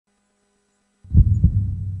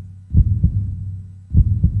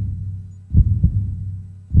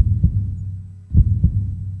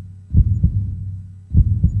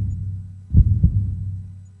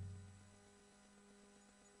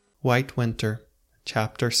White Winter,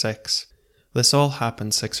 Chapter 6. This all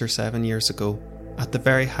happened 6 or 7 years ago, at the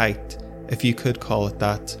very height, if you could call it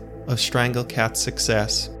that, of Strangle Cat's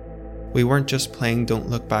success. We weren't just playing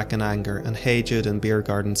Don't Look Back in Anger and Hey Jude in beer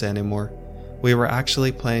gardens anymore. We were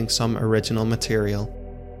actually playing some original material.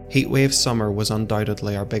 Heatwave Summer was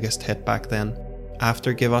undoubtedly our biggest hit back then,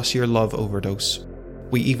 after Give Us Your Love Overdose.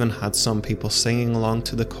 We even had some people singing along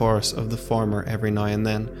to the chorus of the former every now and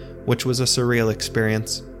then, which was a surreal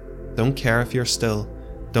experience. Don't care if you're still,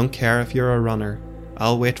 don't care if you're a runner,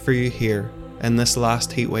 I'll wait for you here, in this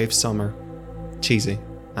last heatwave summer. Cheesy,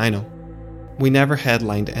 I know. We never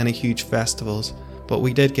headlined any huge festivals, but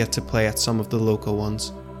we did get to play at some of the local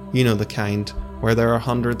ones. You know the kind, where there are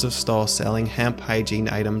hundreds of stalls selling hemp hygiene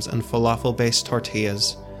items and falafel-based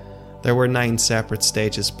tortillas. There were 9 separate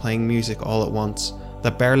stages playing music all at once,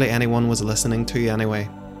 that barely anyone was listening to anyway.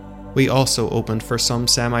 We also opened for some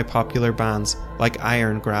semi-popular bands like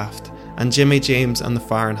Iron Graft and Jimmy James and the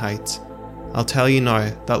Fahrenheit. I'll tell you now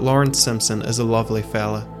that Lawrence Simpson is a lovely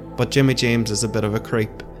fella, but Jimmy James is a bit of a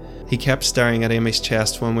creep. He kept staring at Amy's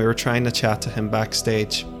chest when we were trying to chat to him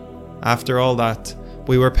backstage. After all that,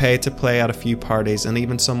 we were paid to play at a few parties and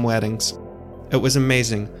even some weddings. It was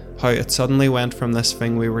amazing how it suddenly went from this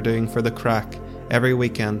thing we were doing for the crack every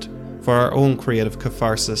weekend for our own creative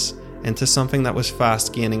catharsis into something that was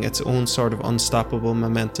fast gaining its own sort of unstoppable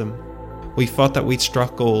momentum. We thought that we'd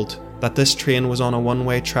struck gold, that this train was on a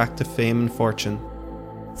one-way track to fame and fortune.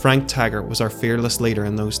 Frank Taggart was our fearless leader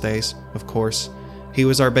in those days, of course. He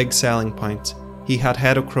was our big selling point. He had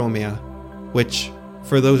heterochromia, which,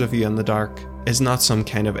 for those of you in the dark, is not some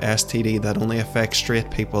kind of STD that only affects straight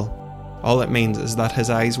people. All it means is that his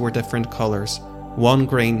eyes were different colours, one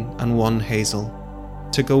green and one hazel.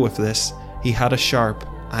 To go with this, he had a sharp,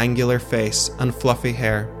 angular face and fluffy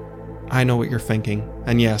hair. I know what you're thinking,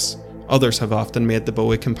 and yes, others have often made the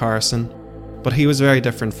Bowie comparison, but he was very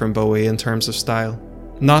different from Bowie in terms of style.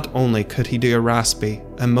 Not only could he do a raspy,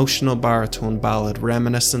 emotional baritone ballad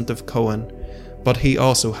reminiscent of Cohen, but he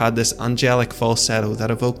also had this angelic falsetto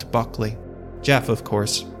that evoked Buckley. Jeff, of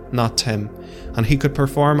course, not Tim, and he could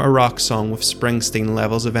perform a rock song with Springsteen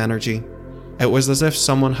levels of energy. It was as if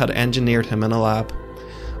someone had engineered him in a lab.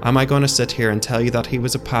 Am I going to sit here and tell you that he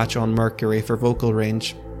was a patch on Mercury for vocal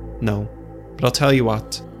range? No. But I'll tell you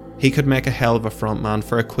what, he could make a hell of a frontman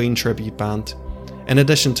for a Queen tribute band. In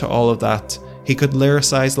addition to all of that, he could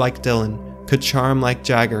lyricise like Dylan, could charm like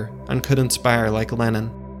Jagger, and could inspire like Lennon.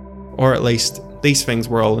 Or at least, these things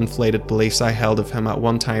were all inflated beliefs I held of him at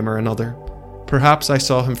one time or another. Perhaps I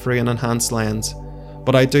saw him through an enhanced lens,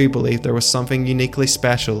 but I do believe there was something uniquely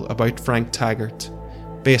special about Frank Taggart.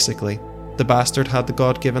 Basically, the bastard had the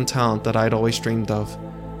God-given talent that I'd always dreamed of.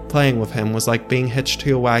 Playing with him was like being hitched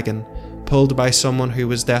to a wagon, pulled by someone who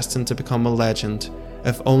was destined to become a legend,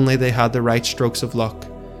 if only they had the right strokes of luck.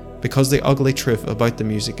 Because the ugly truth about the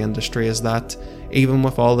music industry is that, even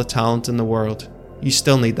with all the talent in the world, you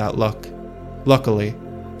still need that luck. Luckily,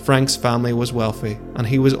 Frank's family was wealthy, and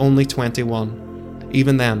he was only 21.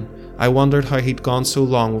 Even then, I wondered how he'd gone so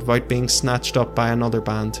long without being snatched up by another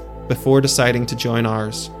band, before deciding to join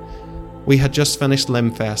ours. We had just finished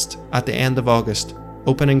Limfest at the end of August,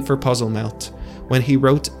 opening for Puzzle Melt, when he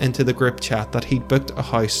wrote into the group chat that he'd booked a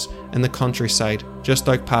house in the countryside just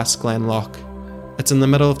out past Glenloch. It's in the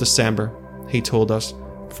middle of December, he told us,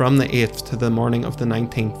 from the 8th to the morning of the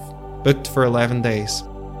 19th, booked for 11 days.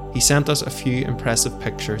 He sent us a few impressive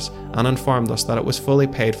pictures and informed us that it was fully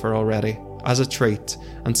paid for already, as a treat,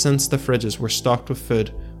 and since the fridges were stocked with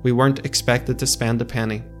food, we weren't expected to spend a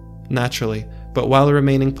penny. Naturally, but while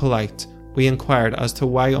remaining polite, we inquired as to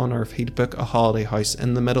why on earth he'd book a holiday house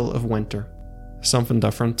in the middle of winter. Something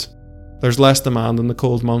different. There's less demand in the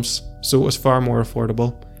cold months, so it was far more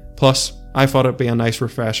affordable. Plus, I thought it'd be a nice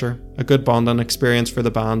refresher, a good bonding experience for the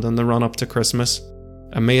band in the run-up to Christmas.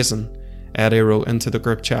 Amazing, Eddie wrote into the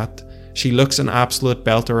group chat. She looks an absolute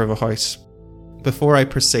belter of a house. Before I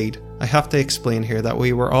proceed, I have to explain here that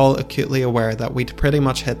we were all acutely aware that we'd pretty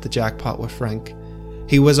much hit the jackpot with Frank.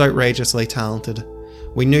 He was outrageously talented.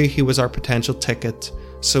 We knew he was our potential ticket,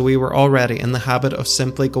 so we were already in the habit of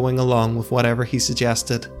simply going along with whatever he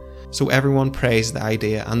suggested. So everyone praised the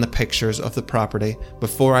idea and the pictures of the property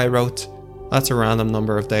before I wrote, that's a random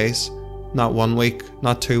number of days. Not 1 week,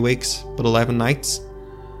 not 2 weeks, but 11 nights.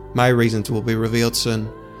 My reasons will be revealed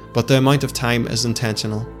soon, but the amount of time is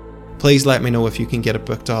intentional. Please let me know if you can get it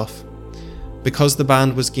booked off. Because the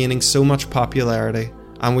band was gaining so much popularity,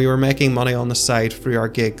 and we were making money on the side through our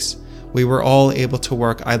gigs, we were all able to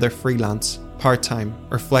work either freelance, part-time,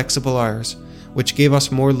 or flexible hours, which gave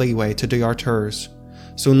us more leeway to do our tours.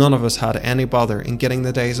 So none of us had any bother in getting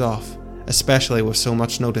the days off, especially with so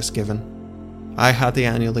much notice given. I had the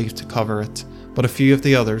annual leave to cover it, but a few of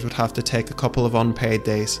the others would have to take a couple of unpaid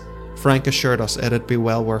days. Frank assured us it'd be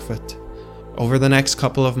well worth it. Over the next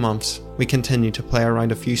couple of months, we continued to play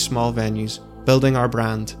around a few small venues, building our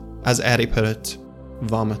brand, as Eddie put it,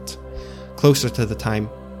 vomit. Closer to the time,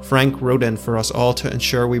 Frank wrote in for us all to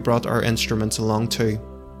ensure we brought our instruments along too.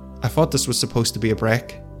 I thought this was supposed to be a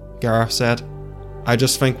break, Gareth said. I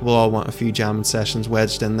just think we'll all want a few jamming sessions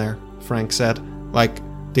wedged in there, Frank said. Like,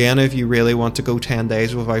 do any of you really want to go 10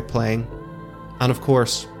 days without playing? And of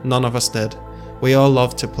course, none of us did. We all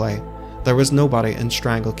loved to play. There was nobody in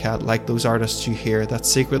Stranglecat like those artists you hear that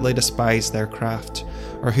secretly despise their craft,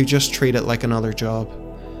 or who just treat it like another job.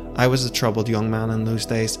 I was a troubled young man in those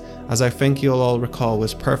days, as I think you'll all recall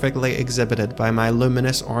was perfectly exhibited by my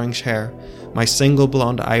luminous orange hair, my single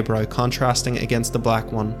blonde eyebrow contrasting against the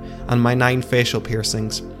black one, and my 9 facial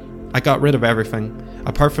piercings. I got rid of everything,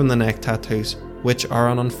 apart from the neck tattoos, which are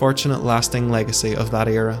an unfortunate lasting legacy of that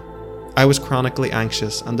era. I was chronically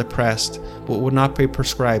anxious and depressed, but would not be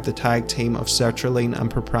prescribed the tag team of sertraline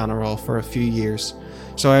and propranolol for a few years,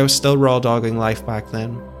 so I was still raw dogging life back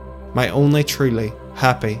then. My only truly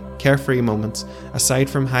happy, carefree moments, aside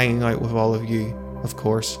from hanging out with all of you, of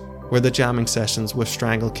course, were the jamming sessions with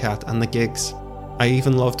Stranglecat and the gigs. I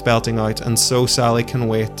even loved belting out And So Sally Can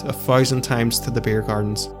Wait 1,000 times to the beer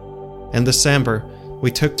gardens. In December,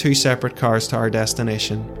 we took 2 separate cars to our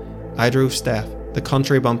destination. I drove Steph, the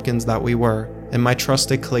country bumpkins that we were, in my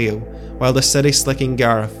trusty Clio, while the city-slicking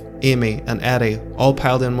Gareth, Amy and Eddie all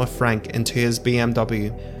piled in with Frank into his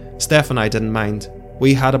BMW. Steph and I didn't mind.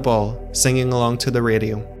 We had a ball, singing along to the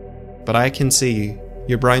radio. But I can see you,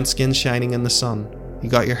 your brown skin shining in the sun. You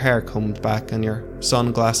got your hair combed back and your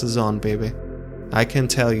sunglasses on, baby. I can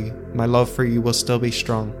tell you, my love for you will still be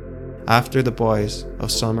strong, after the boys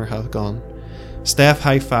of summer have gone. Steph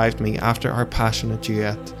high-fived me after our passionate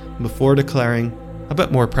duet, before declaring, a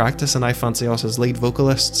bit more practice and I fancy us as lead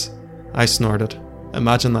vocalists. I snorted.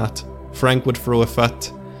 Imagine that. Frank would throw a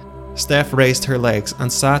fit. Steph raised her legs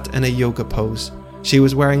and sat in a yoga pose. She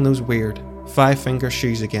was wearing those weird 5-finger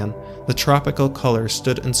shoes again. The tropical colours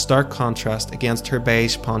stood in stark contrast against her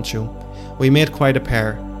beige poncho. We made quite a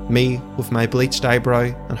pair, me with my bleached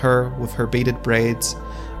eyebrow and her with her beaded braids.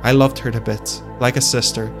 I loved her to bits, like a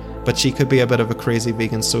sister, but she could be a bit of a crazy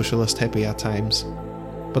vegan socialist hippie at times.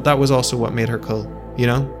 But that was also what made her cool, you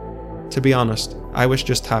know? To be honest, I was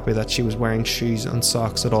just happy that she was wearing shoes and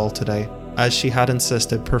socks at all today, as she had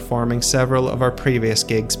insisted performing several of our previous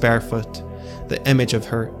gigs barefoot. The image of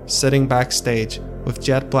her, sitting backstage, with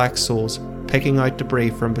jet black soles, picking out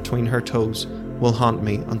debris from between her toes, will haunt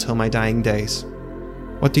me until my dying days.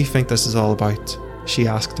 What do you think this is all about? She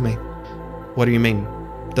asked me. What do you mean?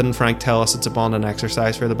 Didn't Frank tell us it's a bonding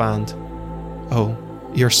exercise for the band? Oh,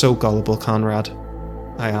 you're so gullible, Conrad.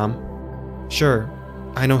 I am. Sure,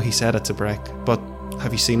 I know he said it's a break, but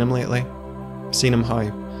have you seen him lately? Seen him how?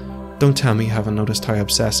 Don't tell me you haven't noticed how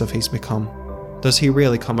obsessive he's become. Does he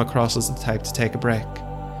really come across as the type to take a break?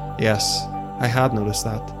 Yes, I had noticed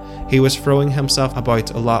that. He was throwing himself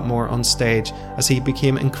about a lot more on stage as he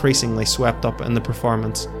became increasingly swept up in the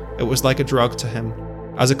performance. It was like a drug to him.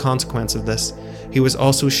 As a consequence of this, he was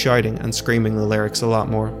also shouting and screaming the lyrics a lot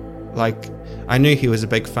more. Like, I knew he was a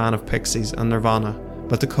big fan of Pixies and Nirvana,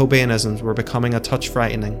 but the Cobainisms were becoming a touch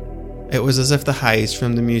frightening. It was as if the highs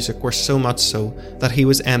from the music were so much so that he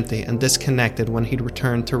was empty and disconnected when he'd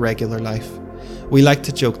returned to regular life. We liked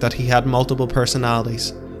to joke that he had multiple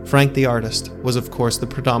personalities. Frank the artist was of course the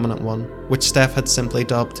predominant one, which Steph had simply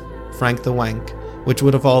dubbed Frank the Wank, which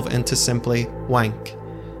would evolve into simply Wank.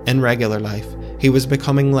 In regular life, he was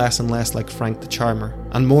becoming less and less like Frank the Charmer,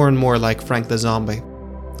 and more like Frank the Zombie.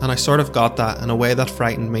 And I sort of got that in a way that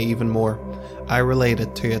frightened me even more. I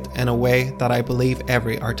related to it in a way that I believe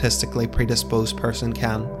every artistically predisposed person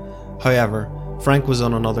can. However, Frank was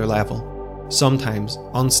on another level. Sometimes,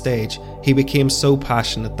 on stage, he became so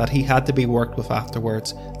passionate that he had to be worked with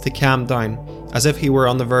afterwards to calm down, as if he were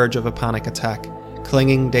on the verge of a panic attack,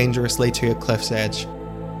 clinging dangerously to a cliff's edge.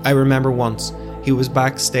 I remember once, he was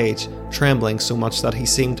backstage, trembling so much that he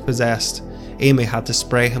seemed possessed. Amy had to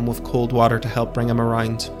spray him with cold water to help bring him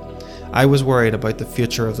around. I was worried about the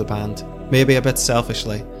future of the band, maybe a bit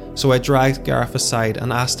selfishly, so I dragged Gareth aside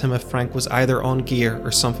and asked him if Frank was either on gear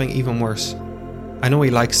or something even worse. I know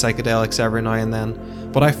he likes psychedelics every now and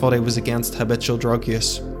then, but I thought he was against habitual drug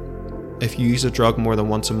use. If you use a drug more than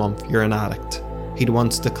once a month, you're an addict, he'd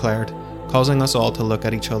once declared, causing us all to look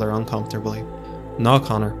at each other uncomfortably. No,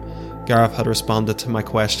 Connor, Gareth had responded to my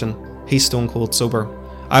question. He's stone cold sober.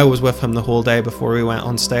 I was with him the whole day before we went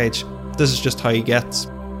on stage. This is just how he gets.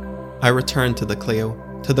 I returned to the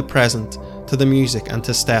Clio, to the present, to the music and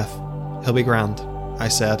to Steph. He'll be grand, I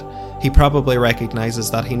said. He probably recognises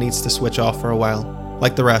that he needs to switch off for a while,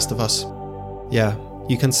 like the rest of us. Yeah,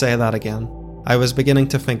 you can say that again. I was beginning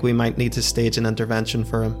to think we might need to stage an intervention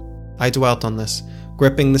for him. I dwelt on this,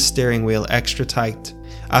 gripping the steering wheel extra tight.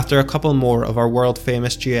 After a couple more of our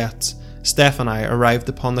world-famous duets, Steph and I arrived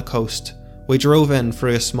upon the coast. We drove in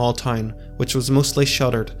through a small town, which was mostly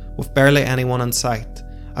shuttered, with barely anyone in sight.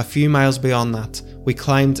 A few miles beyond that, we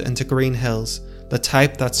climbed into green hills, the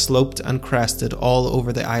type that sloped and crested all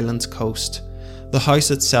over the island's coast. The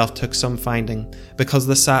house itself took some finding, because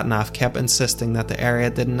the sat-nav kept insisting that the area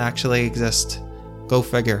didn't actually exist. Go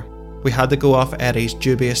figure. We had to go off Eddie's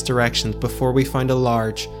dubious directions before we found a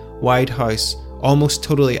large, wide house, almost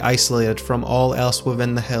totally isolated from all else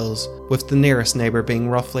within the hills, with the nearest neighbour being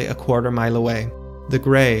roughly a quarter-mile away. The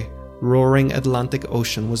grey, roaring Atlantic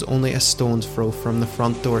Ocean was only a stone's throw from the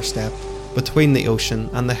front doorstep. Between the ocean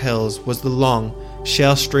and the hills was the long,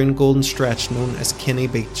 shell-strewn golden stretch known as Kinney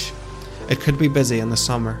Beach. It could be busy in the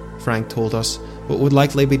summer, Frank told us, but would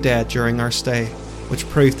likely be dead during our stay, which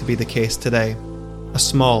proved to be the case today. A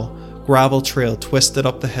small, gravel trail twisted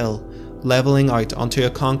up the hill, levelling out onto a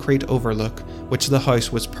concrete overlook which the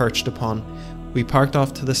house was perched upon. We parked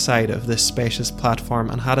off to the side of this spacious platform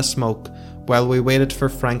and had a smoke while we waited for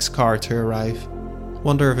Frank's car to arrive.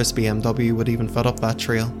 Wonder if his BMW would even fit up that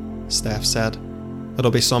trail, Steph said.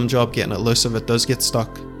 It'll be some job getting it loose if it does get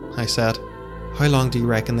stuck, I said. How long do you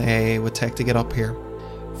reckon the AA would take to get up here?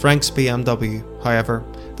 Frank's BMW, however,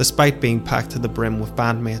 despite being packed to the brim with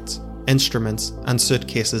bandmates, instruments and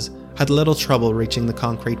suitcases, had little trouble reaching the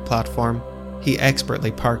concrete platform. He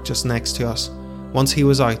expertly parked just next to us. Once he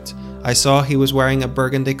was out, I saw he was wearing a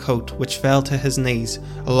burgundy coat which fell to his knees,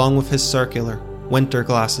 along with his circular, winter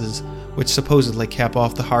glasses, which supposedly kept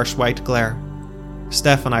off the harsh white glare.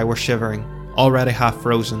 Steph and I were shivering, already half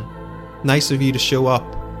frozen. Nice of you to show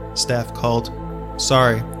up, Steph called.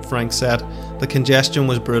 Sorry, Frank said. The congestion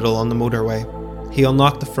was brutal on the motorway. He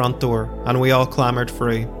unlocked the front door, and we all clambered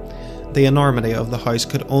through. The enormity of the house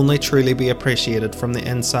could only truly be appreciated from the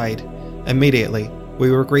inside. Immediately,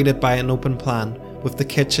 we were greeted by an open plan, with the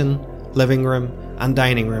kitchen, living room and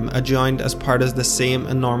dining room adjoined as part of the same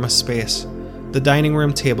enormous space. The dining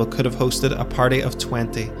room table could have hosted a party of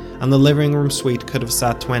 20, and the living room suite could have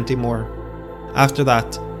sat 20 more. After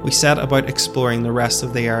that, we set about exploring the rest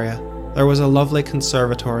of the area. There was a lovely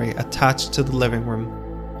conservatory attached to the living room.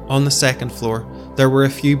 On the second floor, there were a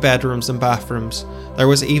few bedrooms and bathrooms. There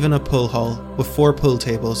was even a pool hall with 4 pool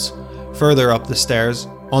tables. Further up the stairs,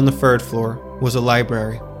 on the 3rd floor, was a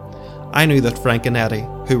library. I knew that Frank and Eddie,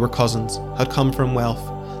 who were cousins, had come from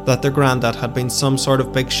wealth, that their granddad had been some sort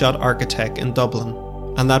of big-shot architect in Dublin,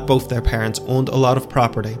 and that both their parents owned a lot of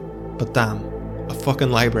property. But damn, a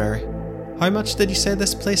fucking library. How much did you say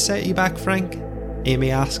this place set you back, Frank?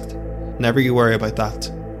 Amy asked. Never you worry about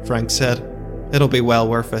that, Frank said. It'll be well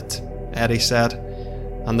worth it, Eddie said.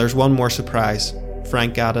 And there's one more surprise,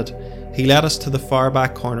 Frank added. He led us to the far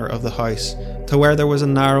back corner of the house, to where there was a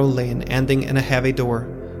narrow lane ending in a heavy door.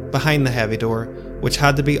 Behind the heavy door, which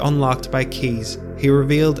had to be unlocked by keys, he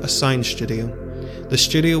revealed a sound studio. The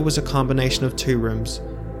studio was a combination of 2 rooms.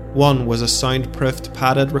 One was a soundproofed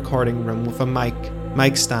padded recording room with a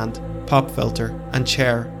mic stand, pop filter and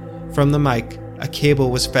chair. From the mic, a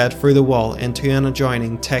cable was fed through the wall into an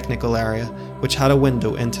adjoining technical area, which had a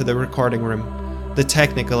window into the recording room. The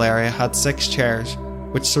technical area had 6 chairs,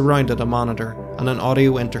 which surrounded a monitor and an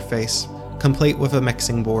audio interface, complete with a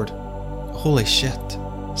mixing board. Holy shit,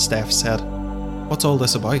 Steph said. What's all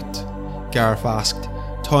this about? Gareth asked,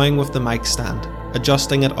 toying with the mic stand,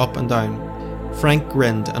 adjusting it up and down. Frank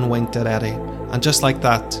grinned and winked at Eddie, and just like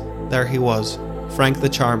that, there he was, Frank the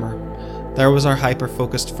Charmer. There was our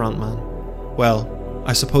hyper-focused frontman. Well,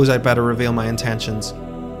 I suppose I'd better reveal my intentions.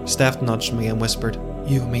 Steph nudged me and whispered,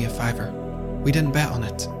 You owe me a $5. We didn't bet on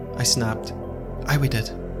it, I snapped. Aye, we did.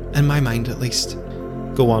 In my mind, at least.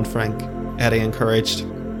 Go on, Frank, Eddie encouraged.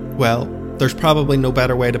 Well, there's probably no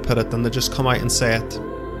better way to put it than to just come out and say it.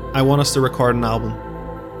 I want us to record an album.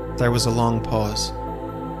 There was a long pause.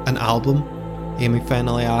 An album? Amy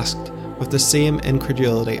finally asked, with the same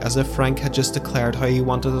incredulity as if Frank had just declared how he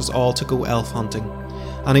wanted us all to go elf hunting.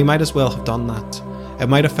 And he might as well have done that. It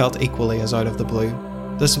might have felt equally as out of the blue.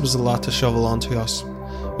 This was a lot to shovel onto us.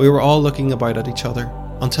 We were all looking about at each other,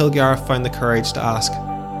 until Gareth found the courage to ask,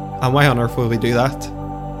 And why on earth would we do that?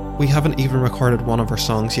 We haven't even recorded one of our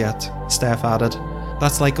songs yet, Steph added.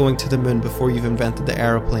 That's like going to the moon before you've invented the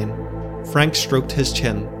aeroplane. Frank stroked his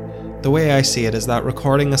chin. The way I see it is that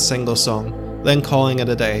recording a single song, then calling it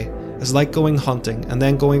a day, is like going hunting and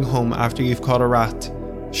then going home after you've caught a rat.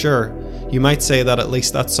 Sure, You might say that at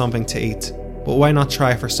least that's something to eat, but why not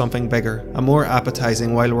try for something bigger and more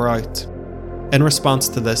appetizing while we're out? In response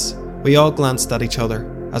to this, we all glanced at each other,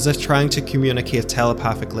 as if trying to communicate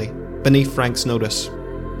telepathically, beneath Frank's notice.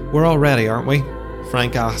 "We're all ready, aren't we?"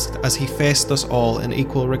 Frank asked as he faced us all in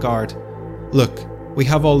equal regard. "Look, we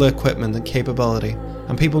have all the equipment and capability,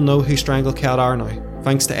 and people know who Strangle Cat are now,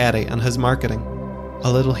 thanks to Eddie and his marketing."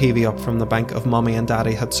 A little heavy up from the bank of Mummy and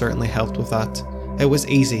Daddy had certainly helped with that. It was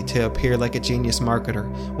easy to appear like a genius marketer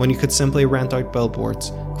when you could simply rent out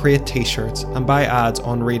billboards, create t-shirts, and buy ads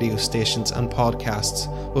on radio stations and podcasts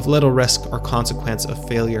with little risk or consequence of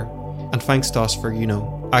failure. And thanks to us for,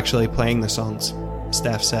 actually playing the songs,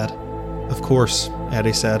 Steph said. "Of course,"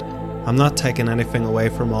 Eddie said. "I'm not taking anything away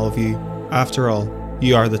from all of you. After all,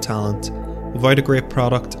 you are the talent. Without a great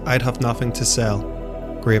product, I'd have nothing to sell."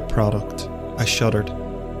 Great product. I shuddered.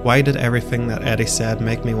 Why did everything that Eddie said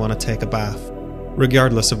make me want to take a bath?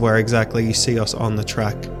 "Regardless of where exactly you see us on the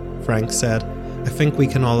track," Frank said, "I think we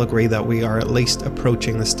can all agree that we are at least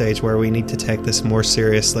approaching the stage where we need to take this more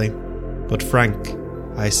seriously." "But Frank,"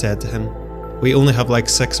 I said to him, "we only have like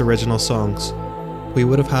 6 original songs." We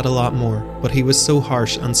would have had a lot more, but he was so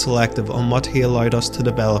harsh and selective on what he allowed us to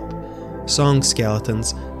develop. Song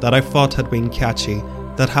skeletons that I thought had been catchy,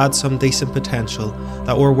 that had some decent potential,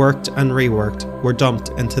 that were worked and reworked, were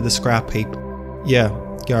dumped into the scrap heap. "Yeah,"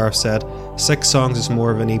 Gareth said, 6 songs is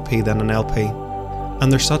more of an EP than an LP.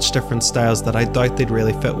 "And they're such different styles that I doubt they'd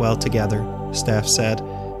really fit well together," Steph said.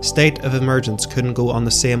 "State of Emergence couldn't go on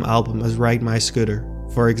the same album as Ride My Scooter,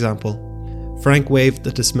 for example." Frank waved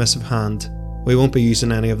a dismissive hand. "We won't be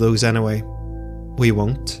using any of those anyway." "We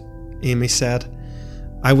won't?" Amy said.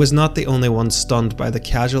 I was not the only one stunned by the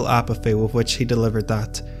casual apathy with which he delivered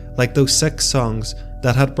that, like those 6 songs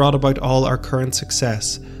that had brought about all our current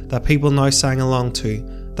success, that people now sang along to,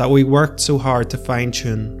 that we worked so hard to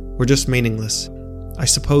fine-tune, were just meaningless. I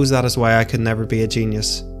suppose that is why I could never be a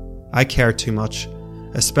genius. I cared too much,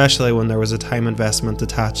 especially when there was a time investment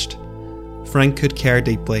attached. Frank could care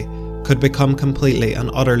deeply, could become completely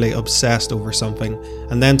and utterly obsessed over something,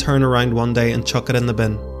 and then turn around one day and chuck it in the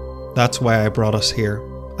bin. That's why I brought us here.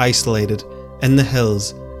 Isolated, in the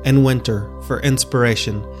hills, in winter, for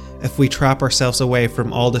inspiration. If we trap ourselves away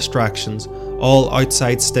from all distractions, all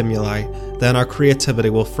outside stimuli, then our creativity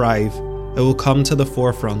will thrive. It will come to the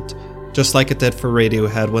forefront, just like it did for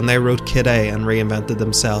Radiohead when they wrote Kid A and reinvented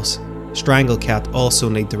themselves. Strangle Cat also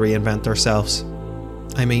need to reinvent ourselves.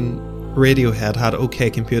 I mean, Radiohead had OK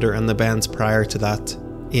Computer and the bands prior to that,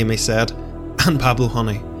 Amy said. And Pablo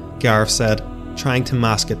Honey, Gareth said, trying to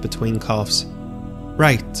mask it between coughs.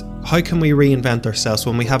 Right, how can we reinvent ourselves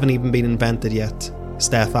when we haven't even been invented yet?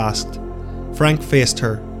 Steph asked. Frank faced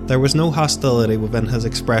her. There was no hostility within his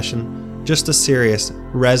expression, just a serious,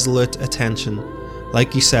 resolute attention.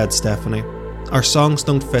 Like you said, Stephanie, our songs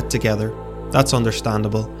don't fit together. That's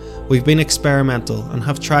understandable. We've been experimental and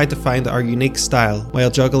have tried to find our unique style while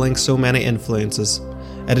juggling so many influences.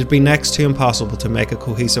 It'd be next to impossible to make a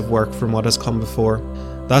cohesive work from what has come before.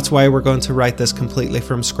 That's why we're going to write this completely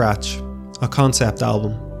from scratch. A concept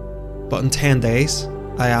album. But in 10 days?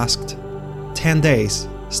 I asked. 10 days,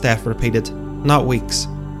 Steph repeated. Not weeks.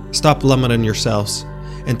 Stop limiting yourselves.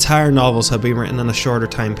 Entire novels have been written in a shorter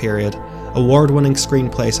time period. Award-winning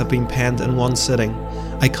screenplays have been penned in one sitting.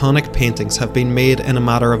 Iconic paintings have been made in a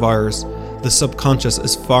matter of hours. The subconscious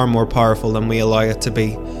is far more powerful than we allow it to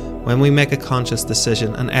be. When we make a conscious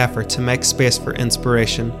decision and effort to make space for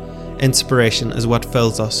inspiration, inspiration is what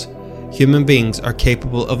fills us. Human beings are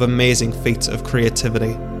capable of amazing feats of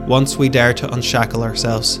creativity once we dare to unshackle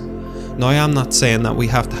ourselves. Now, I am not saying that we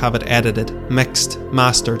have to have it edited, mixed,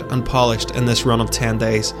 mastered and polished in this run of 10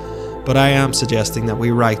 days, but I am suggesting that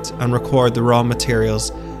we write and record the raw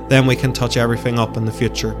materials, then we can touch everything up in the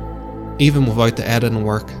future. Even without the editing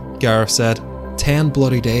work, Gareth said, 10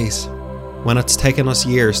 bloody days. When it's taken us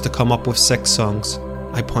years to come up with 6 songs,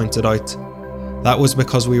 I pointed out. That was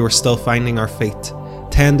because we were still finding our feet.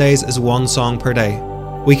 10 days is 1 song per day.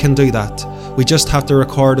 We can do that. We just have to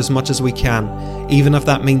record as much as we can, even if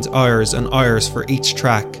that means hours and hours for each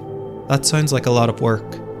track. That sounds like a lot of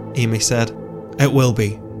work, Amy said. It will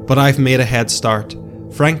be, but I've made a head start.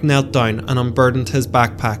 Frank knelt down and unburdened his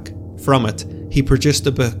backpack. From it, he produced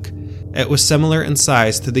a book. It was similar in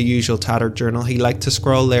size to the usual tattered journal he liked to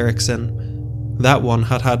scrawl lyrics in. That one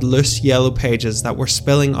had loose yellow pages that were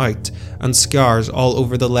spilling out and scars all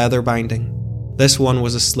over the leather binding. This one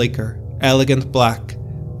was a sleeker, elegant black.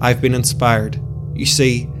 I've been inspired. You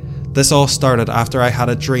see, this all started after I had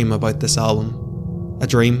a dream about this album. A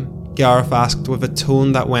dream? Gareth asked with a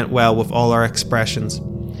tone that went well with all our expressions.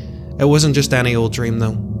 It wasn't just any old dream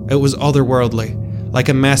though. It was otherworldly, like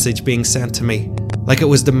a message being sent to me, like it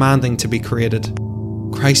was demanding to be created.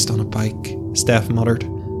 "Christ on a bike," Steph muttered.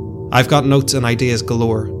 "I've got notes and ideas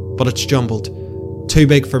galore, but it's jumbled. Too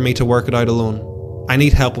big for me to work it out alone. I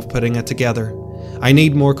need help with putting it together. I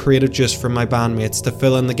need more creative juice from my bandmates to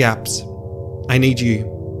fill in the gaps. I need you."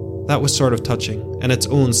 That was sort of touching, in its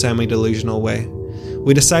own semi-delusional way.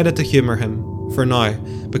 We decided to humour him, for now,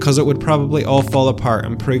 because it would probably all fall apart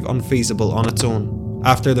and prove unfeasible on its own,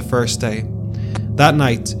 after the first day. That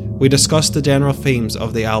night, we discussed the general themes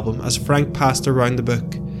of the album as Frank passed around the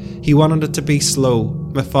book. He wanted it to be slow,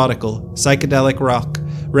 methodical, psychedelic rock,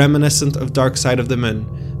 reminiscent of Dark Side of the Moon,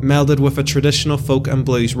 melded with a traditional folk and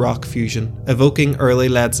blues rock fusion, evoking early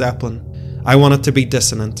Led Zeppelin. I want it to be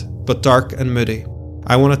dissonant, but dark and moody.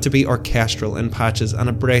 I want it to be orchestral in patches and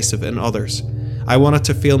abrasive in others. I want it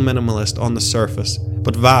to feel minimalist on the surface,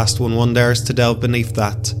 but vast when one dares to delve beneath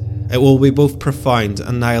that. It will be both profound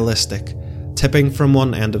and nihilistic, tipping from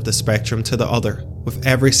one end of the spectrum to the other, with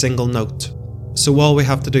every single note. So all we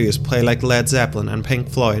have to do is play like Led Zeppelin and Pink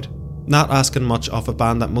Floyd. Not asking much of a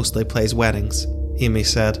band that mostly plays weddings, Amy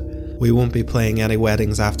said. "We won't be playing any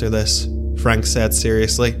weddings after this," Frank said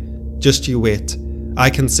seriously. "Just you wait. I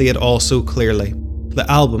can see it all so clearly." The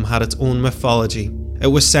album had its own mythology. It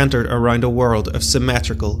was centered around a world of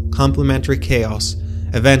symmetrical, complementary chaos.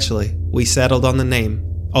 Eventually, we settled on the name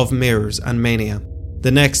of Mirrors and Mania.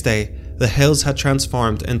 The next day, the hills had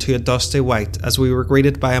transformed into a dusty white as we were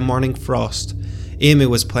greeted by a morning frost. Amy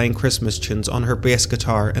was playing Christmas tunes on her bass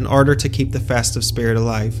guitar in order to keep the festive spirit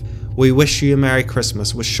alive. "We Wish You a Merry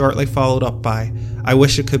Christmas" was shortly followed up by "I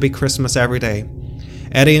Wish It Could Be Christmas Every Day."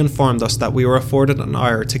 Eddie informed us that we were afforded an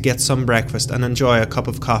hour to get some breakfast and enjoy a cup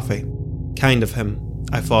of coffee. Kind of him,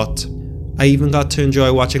 I thought. I even got to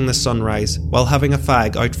enjoy watching the sunrise while having a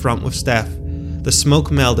fag out front with Steph. The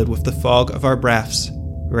smoke melded with the fog of our breaths.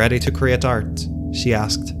 "Ready to create art?" she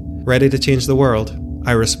asked. "Ready to change the world?"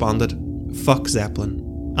 I responded. "Fuck Zeppelin.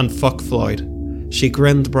 And fuck Floyd." She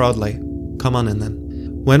grinned broadly. "Come on in then."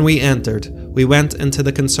 When we entered, we went into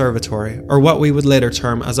the conservatory, or what we would later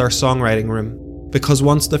term as our songwriting room. Because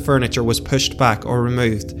once the furniture was pushed back or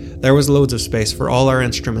removed, there was loads of space for all our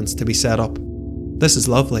instruments to be set up. "This is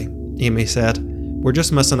lovely," Amy said. "We're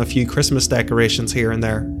just missing a few Christmas decorations here and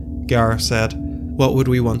there," Gareth said. "What would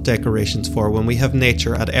we want decorations for when we have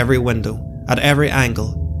nature at every window, at every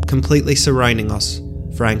angle, completely surrounding us?"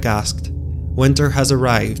 Frank asked. "Winter has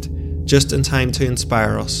arrived, just in time to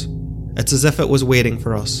inspire us. It's as if it was waiting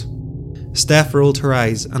for us." Steph rolled her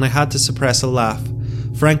eyes, and I had to suppress a laugh.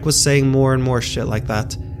 Frank was saying more and more shit like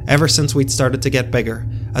that, ever since we'd started to get bigger,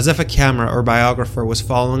 as if a camera or biographer was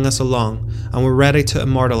following us along and were ready to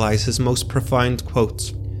immortalise his most profound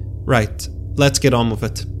quotes. "Right, let's get on with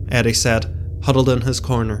it," Eddie said, huddled in his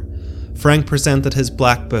corner. Frank presented his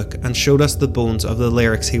black book and showed us the bones of the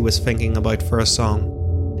lyrics he was thinking about for a song.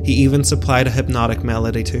 He even supplied a hypnotic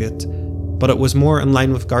melody to it, but it was more in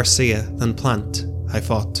line with Garcia than Plant, I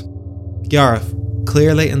thought. Gareth,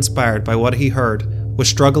 clearly inspired by what he heard, was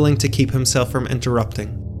struggling to keep himself from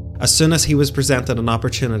interrupting. As soon as he was presented an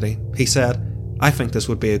opportunity, he said, "I think this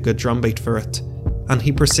would be a good drum beat for it," and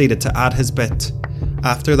he proceeded to add his bit.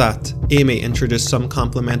 After that, Amy introduced some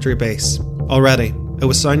complementary bass. Already, it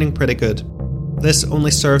was sounding pretty good. This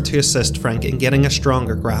only served to assist Frank in getting a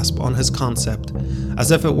stronger grasp on his concept, as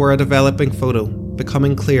if it were a developing photo,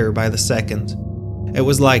 becoming clearer by the second. It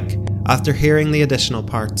was like, after hearing the additional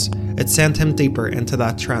parts, it sent him deeper into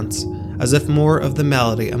that trance, as if more of the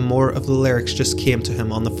melody and more of the lyrics just came to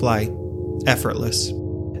him on the fly. Effortless.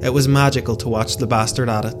 It was magical to watch the bastard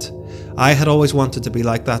at it. I had always wanted to be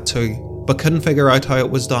like that too, but couldn't figure out how it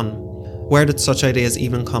was done. Where did such ideas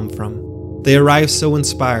even come from? They arrived so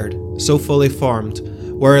inspired, so fully formed,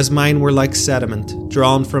 whereas mine were like sediment,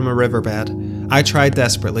 drawn from a riverbed. I tried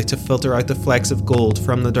desperately to filter out the flecks of gold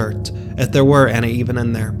from the dirt, if there were any even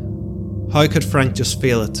in there. How could Frank just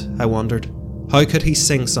feel it, I wondered. How could he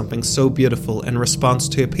sing something so beautiful in response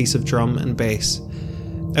to a piece of drum and bass?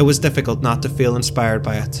 It was difficult not to feel inspired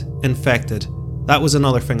by it, infected. That was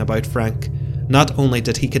another thing about Frank. Not only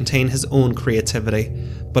did he contain his own creativity,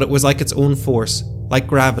 but it was like its own force, like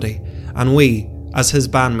gravity, and we, as his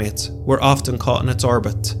bandmates, were often caught in its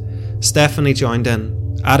orbit. Stephanie joined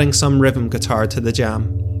in, adding some rhythm guitar to the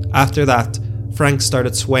jam. After that, Frank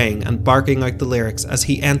started swaying and barking out the lyrics as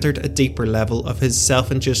he entered a deeper level of his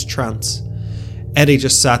self-induced trance. Eddie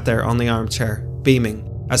just sat there on the armchair, beaming,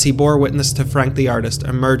 as he bore witness to Frank the artist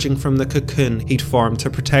emerging from the cocoon he'd formed to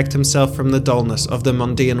protect himself from the dullness of the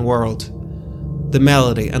mundane world. The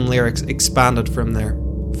melody and lyrics expanded from there.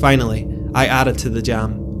 Finally, I added to the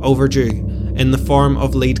jam, overdue, in the form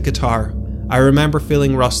of lead guitar. I remember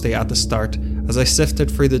feeling rusty at the start, as I sifted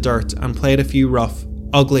through the dirt and played a few rough,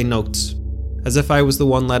 ugly notes, as if I was the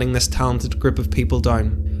one letting this talented group of people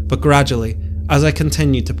down. But gradually, as I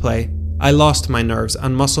continued to play, I lost my nerves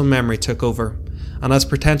and muscle memory took over, and as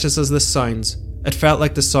pretentious as this sounds, it felt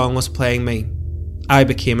like the song was playing me. I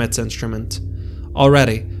became its instrument.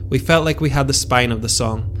 Already, we felt like we had the spine of the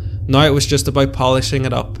song. Now it was just about polishing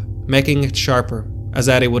it up, making it sharper, as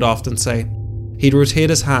Eddie would often say. He'd rotate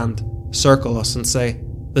his hand, circle us and say,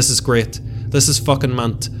 "This is great, this is fucking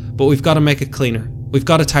mint, but we've got to make it cleaner, we've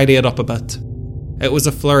got to tidy it up a bit." It was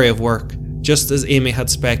a flurry of work, just as Amy had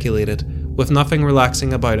speculated, with nothing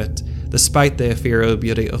relaxing about it, despite the ethereal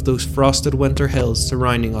beauty of those frosted winter hills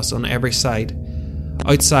surrounding us on every side.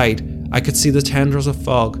 Outside, I could see the tendrils of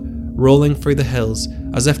fog rolling through the hills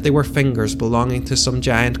as if they were fingers belonging to some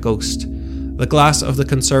giant ghost. The glass of the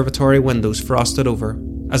conservatory windows frosted over,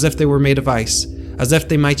 as if they were made of ice, as if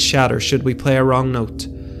they might shatter should we play a wrong note.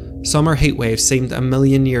 Summer heatwaves seemed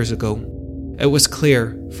 1,000,000 years ago. It was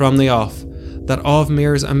clear, from the off, that Of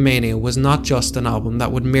Mirrors and Mania was not just an album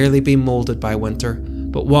that would merely be moulded by winter,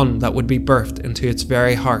 but one that would be birthed into its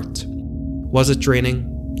very heart. Was it draining?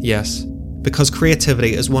 Yes. Because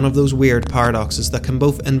creativity is one of those weird paradoxes that can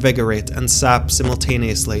both invigorate and sap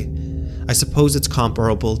simultaneously. I suppose it's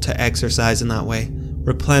comparable to exercise in that way,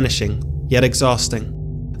 replenishing, yet exhausting.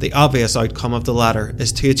 The obvious outcome of the latter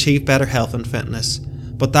is to achieve better health and fitness,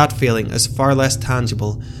 but that feeling is far less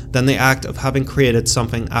tangible than the act of having created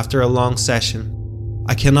something after a long session.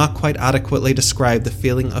 I cannot quite adequately describe the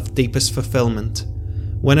feeling of deepest fulfillment.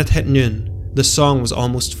 When it hit noon, the song was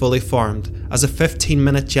almost fully formed, as a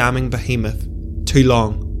 15-minute jamming behemoth. "Too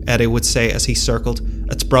long," Eddie would say as he circled.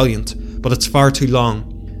 "It's brilliant, but it's far too long."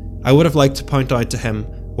 I would have liked to point out to him,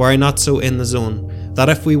 were I not so in the zone, that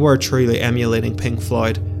if we were truly emulating Pink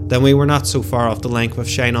Floyd, then we were not so far off the length of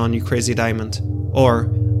Shine On You Crazy Diamond.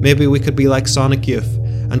 Or, maybe we could be like Sonic Youth,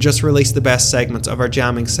 and just release the best segments of our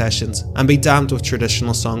jamming sessions, and be damned with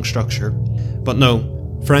traditional song structure. But no,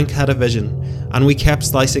 Frank had a vision, and we kept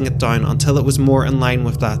slicing it down until it was more in line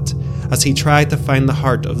with that, as he tried to find the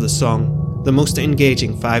heart of the song, the most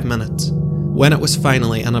engaging 5 minutes. When it was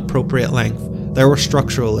finally an appropriate length, there were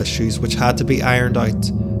structural issues which had to be ironed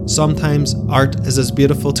out. Sometimes art is as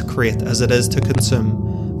beautiful to create as it is to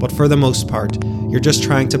consume, but for the most part, you're just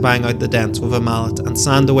trying to bang out the dents with a mallet and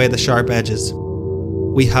sand away the sharp edges.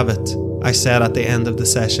 "We have it," I said at the end of the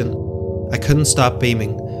session. I couldn't stop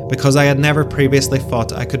beaming, because I had never previously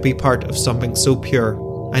thought I could be part of something so pure.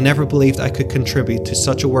 I never believed I could contribute to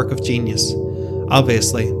such a work of genius.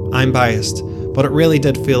 Obviously, I'm biased, but it really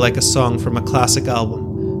did feel like a song from a classic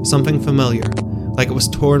album, something familiar, like it was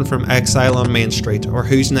torn from Exile on Main Street or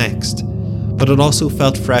Who's Next. But it also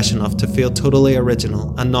felt fresh enough to feel totally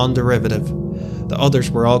original and non-derivative. The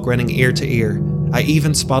others were all grinning ear to ear. I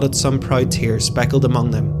even spotted some proud tears speckled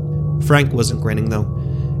among them. Frank wasn't grinning though.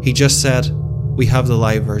 He just said, "We have the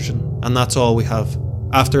live version, and that's all we have.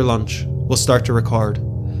 After lunch, we'll start to record."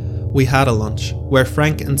 We had a lunch, where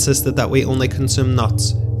Frank insisted that we only consume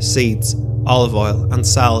nuts, seeds, olive oil, and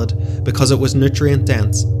salad because it was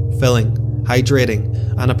nutrient-dense, filling, hydrating,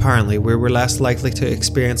 and apparently we were less likely to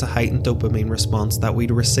experience a heightened dopamine response that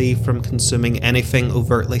we'd receive from consuming anything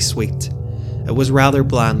overtly sweet. It was rather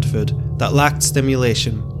bland food that lacked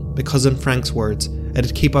stimulation, because in Frank's words,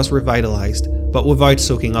 it'd keep us revitalised, but without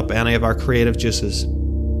soaking up any of our creative juices.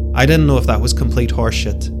 I didn't know if that was complete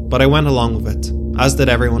horseshit, but I went along with it, as did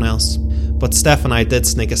everyone else. But Steph and I did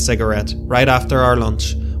sneak a cigarette right after our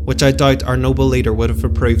lunch, which I doubt our noble leader would have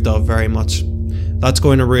approved of very much. "That's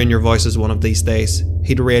going to ruin your voices one of these days,"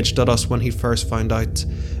 he'd raged at us when he first found out.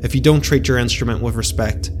 "If you don't treat your instrument with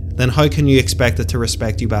respect, then how can you expect it to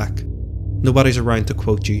respect you back? Nobody's around to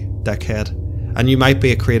quote you, dickhead. And you might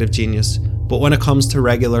be a creative genius, but when it comes to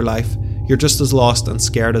regular life, you're just as lost and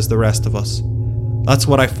scared as the rest of us." That's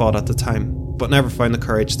what I thought at the time, but never found the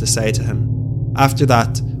courage to say to him. After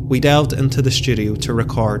that, we delved into the studio to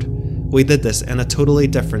record. We did this in a totally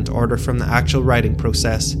different order from the actual writing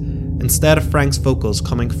process. Instead of Frank's vocals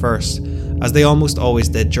coming first, as they almost always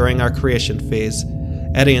did during our creation phase,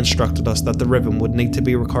 Eddie instructed us that the rhythm would need to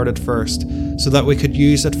be recorded first, so that we could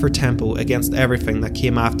use it for tempo against everything that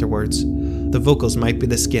came afterwards. The vocals might be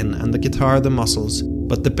the skin and the guitar the muscles,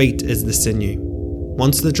 but the beat is the sinew.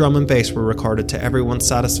 Once the drum and bass were recorded to everyone's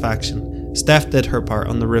satisfaction, Steph did her part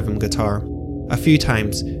on the rhythm guitar. A few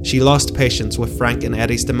times, she lost patience with Frank and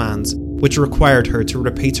Eddie's demands, which required her to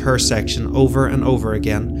repeat her section over and over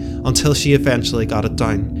again until she eventually got it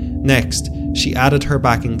down. Next, she added her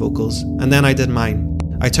backing vocals, and then I did mine.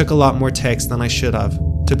 I took a lot more takes than I should have,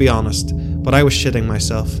 to be honest, but I was shitting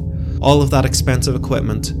myself. All of that expensive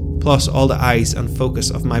equipment, plus all the eyes and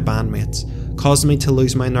focus of my bandmates, caused me to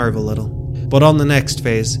lose my nerve a little. But on the next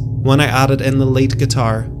phase, when I added in the lead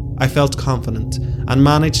guitar, I felt confident and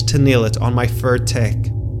managed to nail it on my third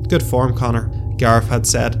take. "Good form, Connor," Gareth had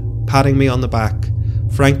said, patting me on the back.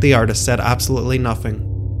 Frank the artist said absolutely nothing.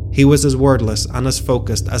 He was as wordless and as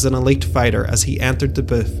focused as an elite fighter as he entered the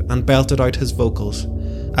booth and belted out his vocals.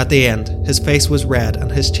 At the end, his face was red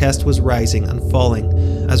and his chest was rising and falling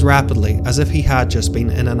as rapidly as if he had just been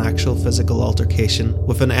in an actual physical altercation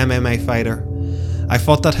with an MMA fighter. I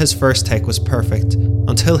thought that his first take was perfect,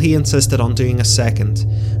 until he insisted on doing a second,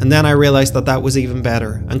 and then I realised that that was even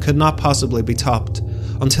better and could not possibly be topped,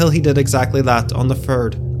 until he did exactly that on the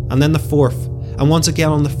third, and then the fourth, and once again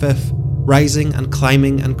on the fifth, rising and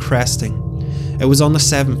climbing and cresting. It was on the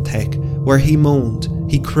seventh take, where he moaned,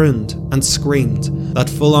 he crooned and screamed, that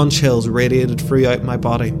full-on chills radiated throughout my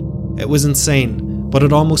body. It was insane, but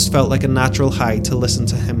it almost felt like a natural high to listen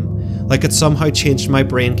to him, like it somehow changed my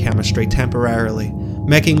brain chemistry temporarily,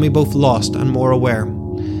 making me both lost and more aware.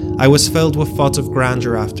 I was filled with thoughts of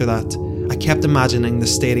grandeur after that. I kept imagining the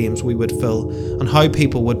stadiums we would fill, and how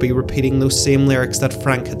people would be repeating those same lyrics that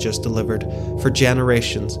Frank had just delivered, for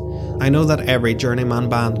generations. I know that every journeyman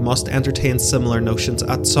band must entertain similar notions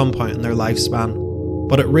at some point in their lifespan,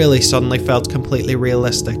 but it really suddenly felt completely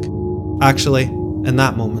realistic. Actually, in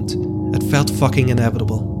that moment, it felt fucking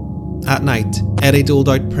inevitable. At night, Eddie doled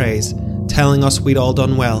out praise, telling us we'd all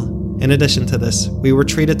done well. In addition to this, we were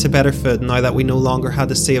treated to better food now that we no longer had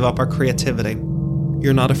to save up our creativity.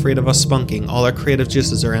 "You're not afraid of us spunking all our creative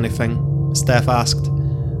juices or anything?" Steph asked.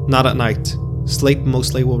 "Not at night. Sleep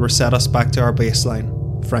mostly will reset us back to our baseline,"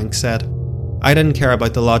 Frank said. I didn't care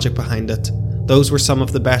about the logic behind it. Those were some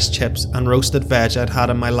of the best chips and roasted veg I'd had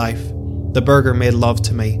in my life. The burger made love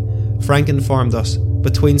to me. Frank informed us,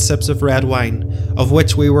 between sips of red wine, of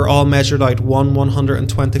which we were all measured out one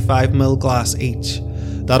 125ml glass each,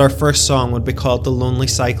 that our first song would be called The Lonely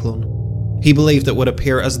Cyclone. He believed it would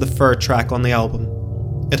appear as the third track on the album.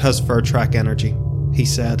 "It has third track energy," he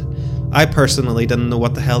said. I personally didn't know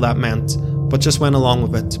what the hell that meant, but just went along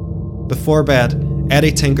with it. Before bed,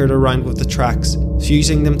 Eddie tinkered around with the tracks,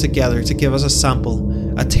 fusing them together to give us a sample,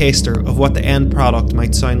 a taster of what the end product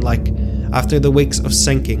might sound like, after the weeks of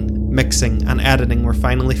syncing, mixing and editing were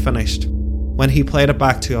finally finished. When he played it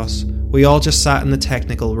back to us, we all just sat in the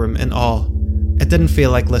technical room in awe. It didn't feel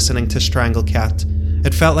like listening to Strangle Cat.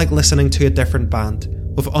 It felt like listening to a different band,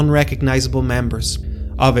 with unrecognisable members.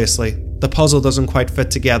 "Obviously, the puzzle doesn't quite fit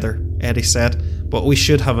together," Eddie said, "but we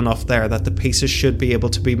should have enough there that the pieces should be able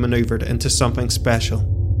to be manoeuvred into something special."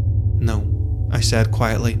 "No," I said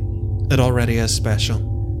quietly. "It already is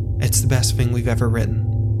special. It's the best thing we've ever written,"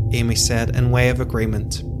 Amy said in way of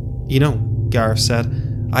agreement. "You know," Gareth said,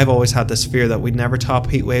 "I've always had this fear that we'd never top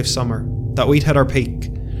Heatwave Summer, that we'd hit our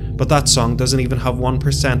peak. But that song doesn't even have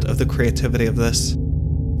 1% of the creativity of this."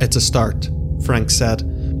 "It's a start," Frank said,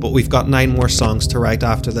 "but we've got 9 more songs to write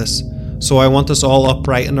after this, so I want us all up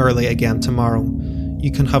bright and early again tomorrow.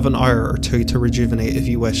 You can have an hour or 2 to rejuvenate if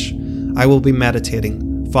you wish. I will be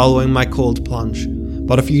meditating, following my cold plunge,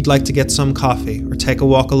 but if you'd like to get some coffee or take a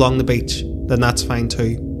walk along the beach, then that's fine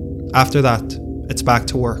too. After that, it's back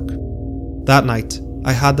to work." That night,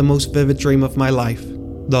 I had the most vivid dream of my life,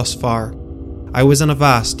 thus far. I was in a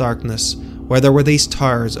vast darkness, where there were these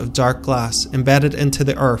towers of dark glass embedded into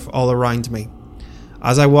the earth all around me.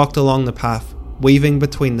 As I walked along the path, weaving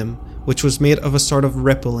between them, which was made of a sort of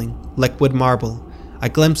rippling, liquid marble, I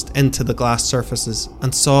glimpsed into the glass surfaces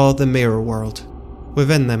and saw the mirror world.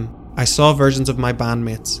 Within them, I saw versions of my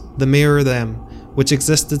bandmates, the mirror them, which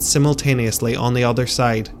existed simultaneously on the other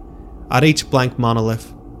side. At each blank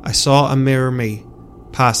monolith, I saw a mirror me,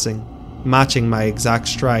 passing, matching my exact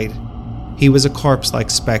stride. He was a corpse-like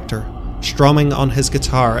spectre, strumming on his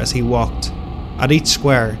guitar as he walked. At each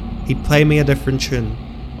square, he'd play me a different tune,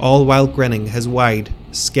 all while grinning his wide,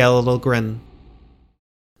 skeletal grin.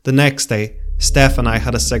 The next day, Steph and I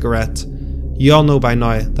had a cigarette. You all know by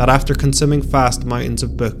now that after consuming vast mountains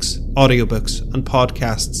of books, audiobooks, and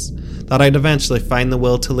podcasts, that I'd eventually find the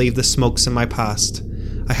will to leave the smokes in my past.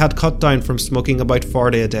 I had cut down from smoking about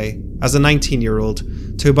 40 a day, as a 19-year-old,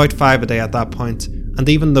 to about 5 a day at that point, and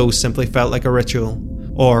even those simply felt like a ritual,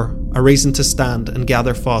 or a reason to stand and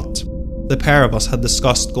gather thought. The pair of us had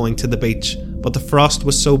discussed going to the beach, but the frost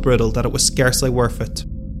was so brutal that it was scarcely worth it.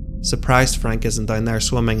 "Surprised Frank isn't down there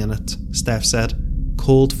swimming in it," Steph said.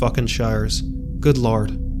 "Cold fucking showers. Good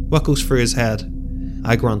lord, what goes through his head?"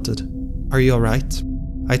 I grunted. "Are you alright?"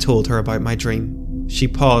 I told her about my dream. She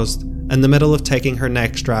paused, in the middle of taking her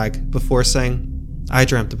next drag, before saying, "I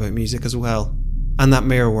dreamt about music as well, and that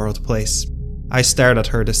mirror world place." I stared at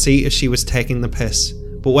her to see if she was taking the piss,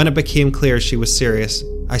 but when it became clear she was serious,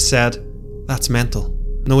 I said, That's mental.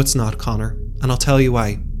 No, it's not, Connor, and I'll tell you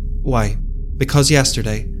why. Why? Because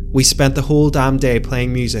yesterday, we spent the whole damn day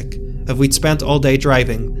playing music. If we'd spent all day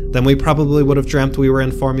driving, then we probably would have dreamt we were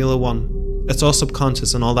in Formula 1. It's all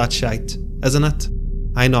subconscious and all that shite, isn't it?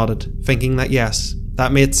 I nodded, thinking that yes,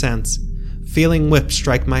 that made sense. Feeling whips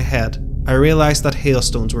strike my head, I realised that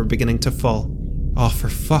hailstones were beginning to fall. Oh, for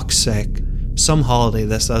fuck's sake. Some holiday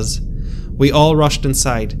this is. We all rushed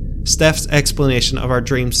inside. Steph's explanation of our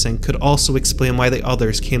dream sync could also explain why the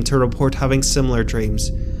others came to report having similar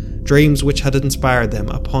dreams which had inspired them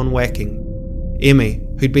upon waking. Amy,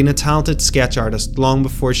 who'd been a talented sketch artist long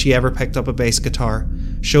before she ever picked up a bass guitar,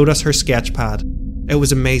 showed us her sketch pad. It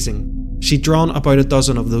was amazing. She'd drawn about a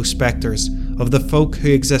dozen of those spectres, of the folk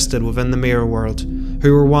who existed within the mirror world,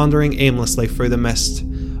 who were wandering aimlessly through the mist.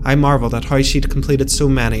 I marvelled at how she'd completed so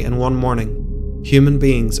many in one morning. Human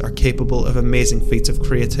beings are capable of amazing feats of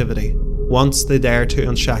creativity, once they dare to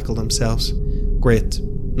unshackle themselves. Great.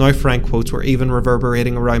 Now Frank quotes were even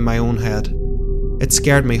reverberating around my own head. It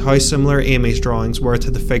scared me how similar Amy's drawings were to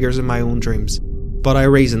the figures in my own dreams, but I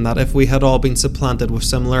reasoned that if we had all been supplanted with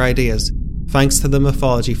similar ideas, thanks to the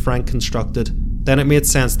mythology Frank constructed, then it made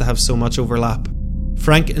sense to have so much overlap.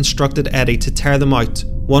 Frank instructed Eddie to tear them out,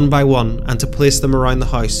 one by one, and to place them around the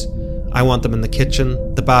house. I want them in the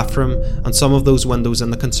kitchen, the bathroom, and some of those windows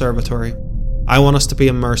in the conservatory. I want us to be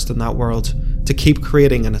immersed in that world, to keep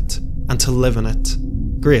creating in it, and to live in it.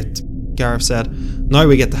 Great, Gareth said. Now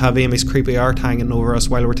we get to have Amy's creepy art hanging over us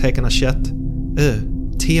while we're taking a shit.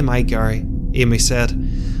 TMI, Gary, Amy said.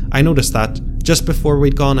 I noticed that, just before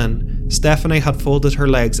we'd gone in, Stephanie had folded her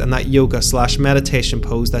legs in that yoga/meditation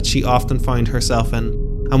pose that she often found herself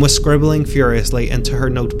in, and was scribbling furiously into her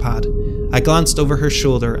notepad. I glanced over her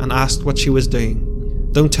shoulder and asked what she was doing.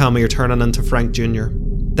 Don't tell me you're turning into Frank Jr.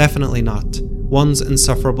 Definitely not. One's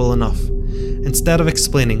insufferable enough. Instead of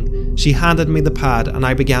explaining, she handed me the pad and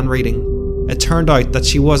I began reading. It turned out that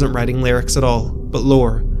she wasn't writing lyrics at all, but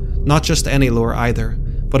lore. Not just any lore either,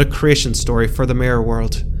 but a creation story for the mirror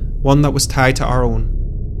world, one that was tied to our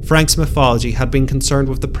own. Frank's mythology had been concerned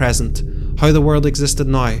with the present, how the world existed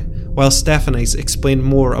now, while Stephanie's explained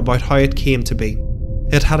more about how it came to be.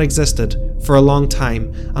 It had existed for a long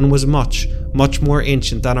time and was much, much more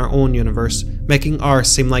ancient than our own universe, making ours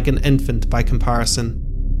seem like an infant by comparison.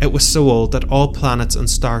 It was so old that all planets and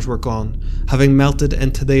stars were gone, having melted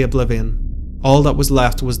into the oblivion. All that was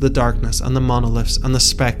left was the darkness and the monoliths and the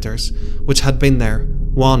spectres, which had been there,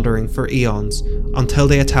 wandering for eons, until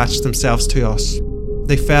they attached themselves to us.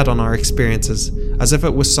 They fed on our experiences, as if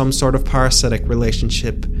it was some sort of parasitic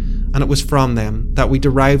relationship, and it was from them that we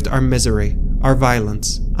derived our misery, our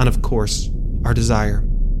violence, and of course, our desire.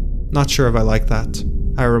 Not sure if I like that,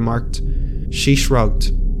 I remarked. She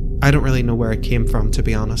shrugged. I don't really know where it came from, to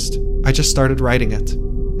be honest. I just started writing it.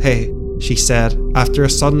 Hey, she said, after a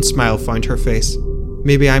sudden smile found her face.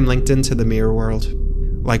 Maybe I'm linked into the mirror world.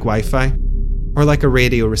 Like Wi-Fi? Or like a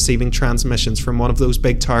radio receiving transmissions from one of those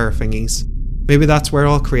big tower thingies. Maybe that's where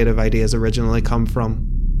all creative ideas originally come from.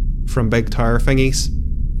 From big tower thingies?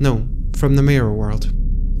 No, from the mirror world.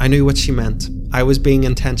 I knew what she meant. I was being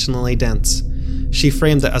intentionally dense. She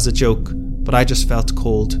framed it as a joke, but I just felt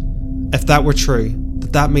cold. If that were true,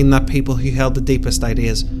 did that mean that people who held the deepest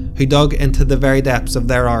ideas, who dug into the very depths of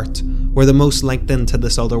their art, were the most linked into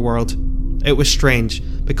this other world? It was strange,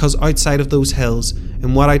 because outside of those hills,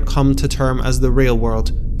 in what I'd come to term as the real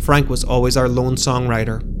world, Frank was always our lone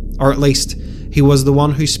songwriter. Or at least, he was the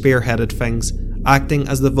one who spearheaded things, acting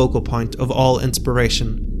as the vocal point of all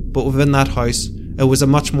inspiration. But within that house, it was a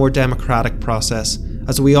much more democratic process,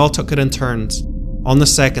 as we all took it in turns. On the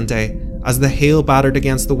second day, as the hail battered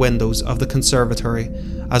against the windows of the conservatory,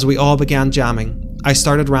 as we all began jamming, I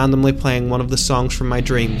started randomly playing one of the songs from my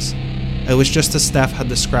dreams. It was just as Steph had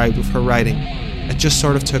described with her writing. It just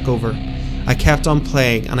sort of took over. I kept on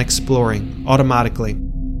playing and exploring, automatically.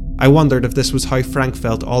 I wondered if this was how Frank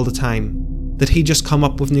felt all the time. Did he just come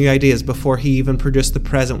up with new ideas before he even produced the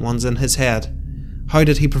present ones in his head? How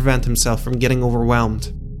did he prevent himself from getting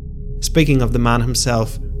overwhelmed? Speaking of the man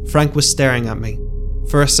himself, Frank was staring at me.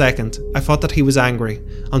 For a second, I thought that he was angry,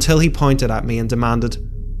 until he pointed at me and demanded,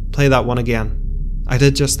 "Play that one again." I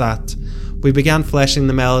did just that. We began fleshing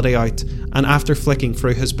the melody out, and after flicking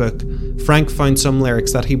through his book, Frank found some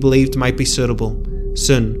lyrics that he believed might be suitable.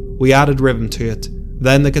 Soon, we added rhythm to it,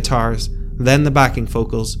 then the guitars, then the backing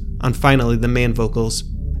vocals, and finally the main vocals.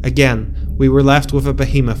 Again, we were left with a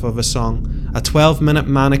behemoth of a song, a 12-minute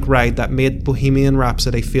manic ride that made Bohemian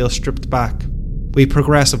Rhapsody feel stripped back. We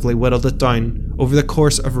progressively whittled it down, over the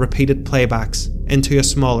course of repeated playbacks, into a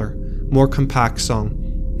smaller, more compact song.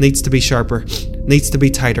 Needs to be sharper, needs to be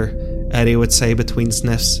tighter. Eddie would say between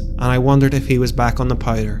sniffs, and I wondered if he was back on the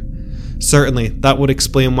powder. Certainly, that would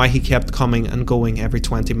explain why he kept coming and going every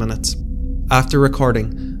 20 minutes. After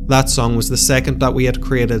recording, that song was the second that we had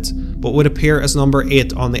created, but would appear as number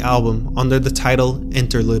 8 on the album under the title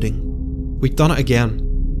Interluding. We'd done it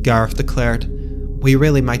again, Gareth declared. We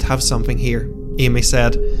really might have something here, Amy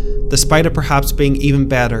said, despite it perhaps being even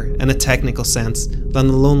better in a technical sense than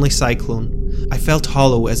The Lonely Cyclone. I felt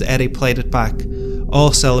hollow as Eddie played it back.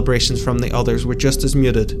 All celebrations from the others were just as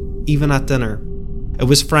muted, even at dinner. It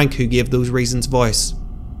was Frank who gave those reasons voice.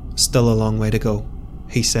 Still a long way to go,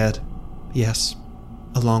 he said. Yes,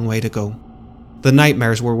 a long way to go. The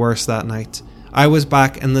nightmares were worse that night. I was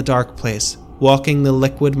back in the dark place, walking the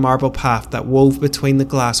liquid marble path that wove between the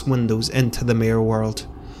glass windows into the mirror world.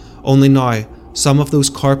 Only now, some of those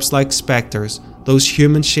corpse-like spectres, those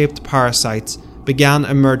human-shaped parasites, began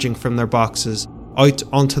emerging from their boxes, out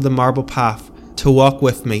onto the marble path, to walk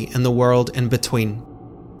with me in the world in between.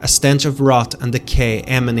 A stench of rot and decay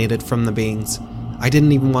emanated from the beings. I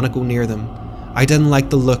didn't even want to go near them. I didn't like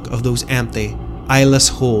the look of those empty, eyeless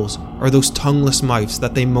holes or those tongueless mouths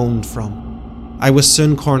that they moaned from. I was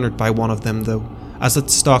soon cornered by one of them though, as it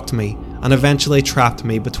stalked me and eventually trapped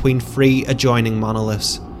me between 3 adjoining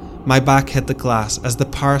monoliths. My back hit the glass as the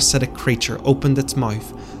parasitic creature opened its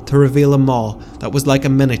mouth to reveal a maw that was like a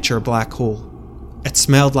miniature black hole. It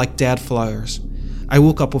smelled like dead flowers. I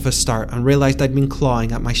woke up with a start and realised I'd been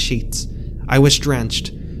clawing at my sheets. I was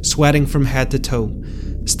drenched, sweating from head to toe.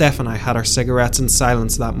 Steph and I had our cigarettes in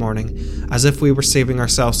silence that morning, as if we were saving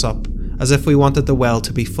ourselves up, as if we wanted the well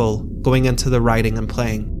to be full, going into the writing and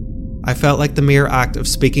playing. I felt like the mere act of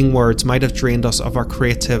speaking words might have drained us of our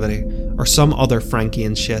creativity, or some other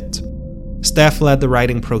Frankian shit. Steph led the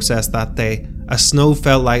writing process that day, as snow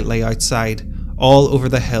fell lightly outside, all over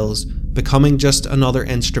the hills, becoming just another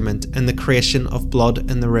instrument in the creation of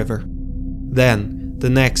blood in the river. Then, the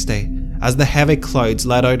next day, as the heavy clouds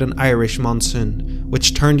let out an Irish monsoon,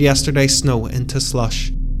 which turned yesterday's snow into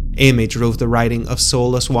slush, Amy drove the writing of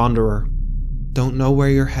Soulless Wanderer. Don't know where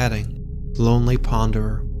you're heading, lonely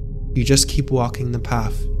ponderer. You just keep walking the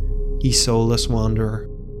path, ye soulless wanderer.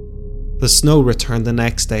 The snow returned the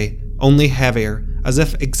next day, only heavier, as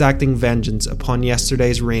if exacting vengeance upon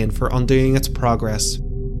yesterday's rain for undoing its progress.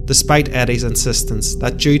 Despite Eddie's insistence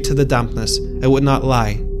that due to the dampness it would not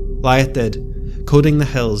lie it did, coating the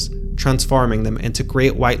hills, transforming them into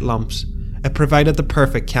great white lumps. It provided the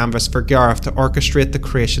perfect canvas for Gareth to orchestrate the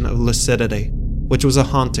creation of Lucidity, which was a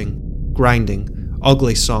haunting, grinding,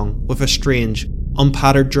 ugly song with a strange,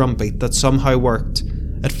 unpatterned drumbeat that somehow worked.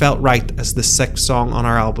 It felt right as the 6th song on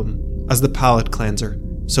our album, as the palate cleanser,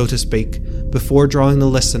 so to speak, before drawing the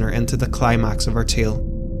listener into the climax of our tale,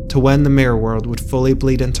 to when the mirror world would fully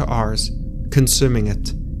bleed into ours, consuming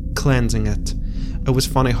it, cleansing it. It was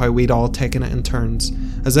funny how we'd all taken it in turns,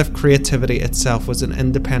 as if creativity itself was an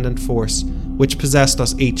independent force which possessed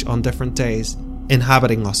us each on different days,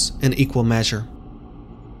 inhabiting us in equal measure.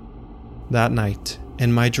 That night,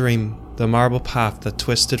 in my dream, the marble path that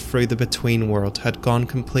twisted through the between world had gone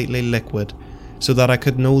completely liquid, so that I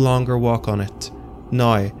could no longer walk on it.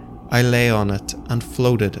 Now, I lay on it and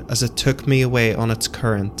floated as it took me away on its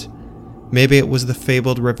current. Maybe it was the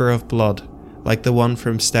fabled river of blood, like the one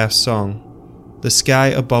from Steph's song. The sky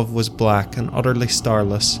above was black and utterly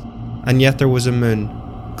starless, and yet there was a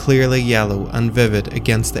moon, clearly yellow and vivid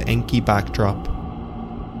against the inky backdrop.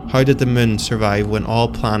 How did the moon survive when all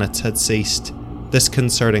planets had ceased?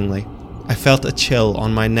 Disconcertingly, I felt a chill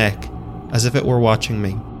on my neck, as if it were watching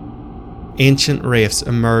me. Ancient wraiths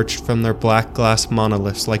emerged from their black glass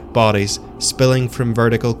monoliths like bodies spilling from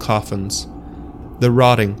vertical coffins. The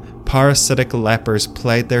rotting, parasitic lepers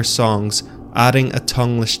played their songs, adding a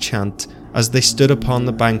tongueless chant as they stood upon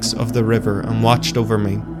the banks of the river and watched over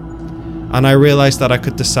me. And I realised that I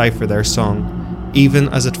could decipher their song, even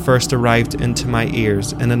as it first arrived into my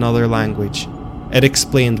ears in another language. It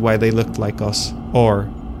explained why they looked like us, or,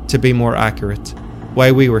 to be more accurate,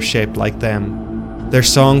 why we were shaped like them. Their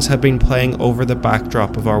songs had been playing over the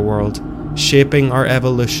backdrop of our world, shaping our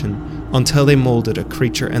evolution until they moulded a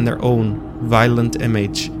creature in their own violent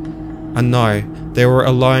image. And now they were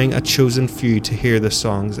allowing a chosen few to hear the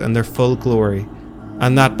songs in their full glory,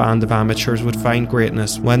 and that band of amateurs would find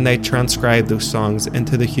greatness when they transcribed those songs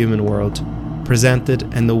into the human world,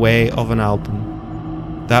 presented in the way of an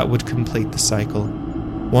album. That would complete the cycle.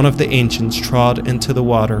 One of the ancients trod into the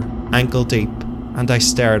water, ankle deep, and I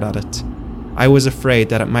stared at it. I was afraid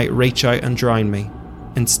that it might reach out and drown me.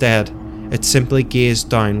 Instead, it simply gazed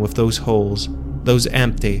down with those holes, those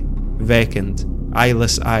empty, vacant,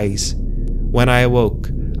 eyeless eyes. When I awoke,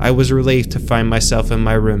 I was relieved to find myself in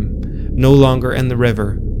my room, no longer in the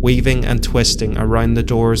river, weaving and twisting around the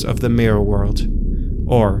doors of the mirror world.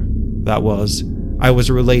 Or, that was, I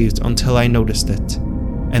was relieved until I noticed it.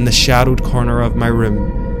 In the shadowed corner of my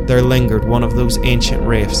room, there lingered one of those ancient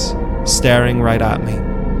wraiths, staring right at me.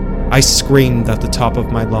 I screamed at the top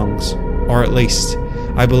of my lungs, or at least,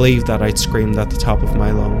 I believed that I'd screamed at the top of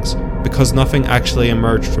my lungs, because nothing actually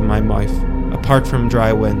emerged from my mouth, apart from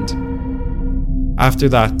dry wind. After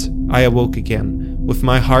that, I awoke again, with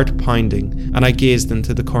my heart pounding, and I gazed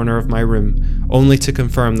into the corner of my room, only to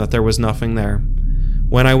confirm that there was nothing there.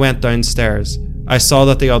 When I went downstairs, I saw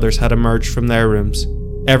that the others had emerged from their rooms.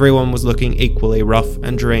 Everyone was looking equally rough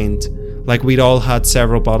and drained, like we'd all had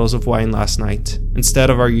several bottles of wine last night, instead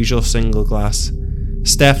of our usual single glass.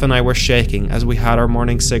 Steph and I were shaking as we had our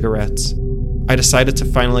morning cigarettes. I decided to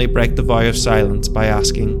finally break the vow of silence by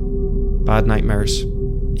asking, "Bad nightmares?"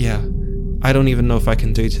 "Yeah, I don't even know if I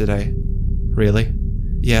can do today." "Really?"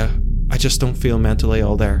 "Yeah, I just don't feel mentally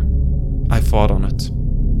all there." I fought on it.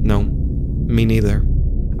 "No, me neither."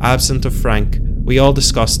 Absent of Frank, we all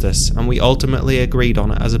discussed this, and we ultimately agreed on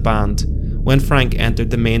it as a band. When Frank entered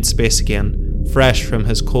the main space again, fresh from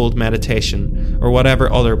his cold meditation, or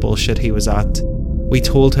whatever other bullshit he was at, we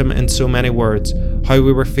told him in so many words how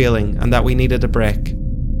we were feeling and that we needed a break.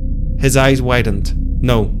 His eyes widened.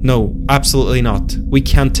 No, absolutely not. We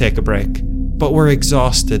can't take a break." "But we're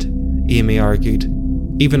exhausted," Amy argued.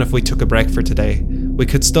 "Even if we took a break for today, we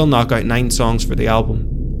could still knock out 9 songs for the album,"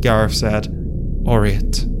 Gareth said. "Or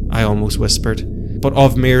 8, I almost whispered. "But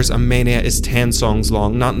Of Mirrors and Mania is 10 songs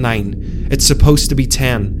long, not 9. It's supposed to be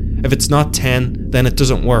 10. If it's not 10, then it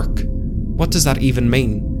doesn't work." "What does that even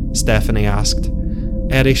mean?" Stephanie asked.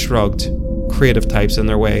 Eddie shrugged. Creative types in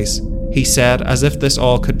their ways, he said, as if this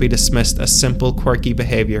all could be dismissed as simple, quirky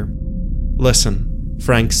behaviour. "Listen,"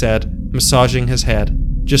 Frank said, massaging his head.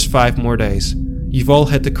 "Just 5 more days. You've all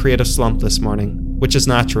hit the creative slump this morning, which is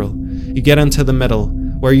natural. You get into the middle,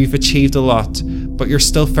 where you've achieved a lot, but you're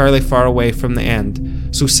still fairly far away from the end,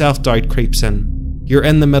 so self-doubt creeps in. You're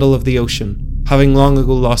in the middle of the ocean, having long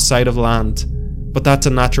ago lost sight of land. But that's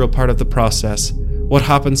a natural part of the process. What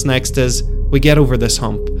happens next is, we get over this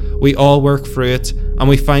hump, we all work through it, and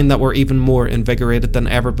we find that we're even more invigorated than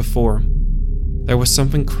ever before." There was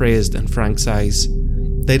something crazed in Frank's eyes.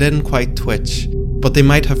 They didn't quite twitch, but they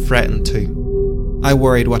might have threatened to. I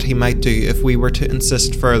worried what he might do if we were to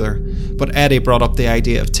insist further, but Eddie brought up the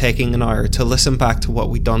idea of taking an hour to listen back to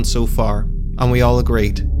what we'd done so far, and we all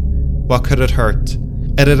agreed. What could it hurt?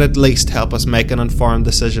 It'd at least help us make an informed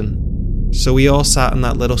decision. So we all sat in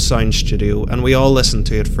that little sound studio and we all listened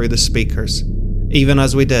to it through the speakers. Even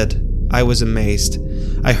as we did, I was amazed.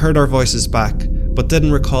 I heard our voices back, but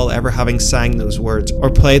didn't recall ever having sang those words or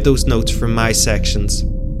played those notes from my sections.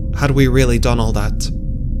 Had we really done all that?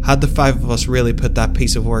 Had the 5 of us really put that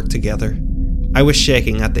piece of work together? I was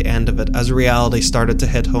shaking at the end of it as reality started to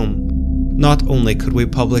hit home. Not only could we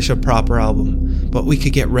publish a proper album, but we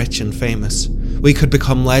could get rich and famous. We could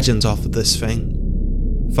become legends off of this thing.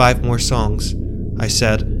 5 more songs, I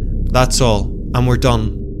said. That's all, and we're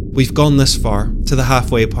done. We've gone this far, to the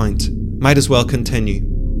halfway point. Might as well continue.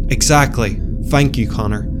 Exactly. Thank you,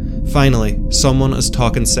 Connor. Finally, someone is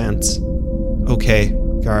talking sense. Okay,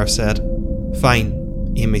 Gareth said.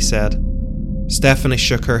 Fine, Amy said. Stephanie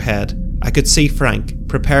shook her head. I could see Frank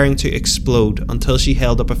preparing to explode until she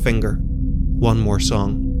held up a finger. 1 more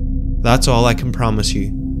song. That's all I can promise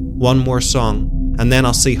you. 1 more song, and then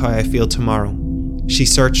I'll see how I feel tomorrow. She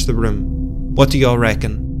searched the room. What do y'all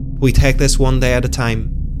reckon? We take this 1 day at a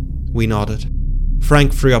time? We nodded.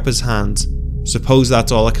 Frank threw up his hands. Suppose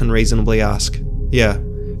that's all I can reasonably ask. Yeah,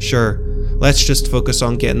 sure. Let's just focus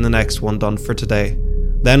on getting the next one done for today.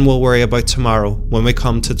 Then we'll worry about tomorrow when we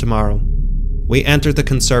come to tomorrow. We entered the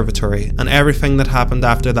conservatory, and everything that happened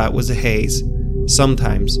after that was a haze.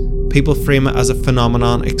 Sometimes, people frame it as a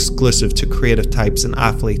phenomenon exclusive to creative types and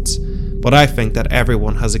athletes, but I think that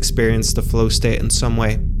everyone has experienced the flow state in some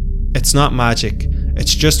way. It's not magic,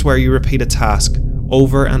 it's just where you repeat a task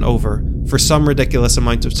over and over for some ridiculous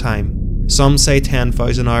amount of time. Some say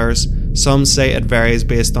 10,000 hours, some say it varies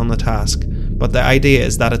based on the task, but the idea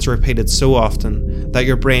is that it's repeated so often that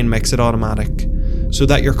your brain makes it automatic, so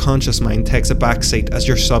that your conscious mind takes a backseat as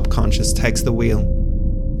your subconscious takes the wheel.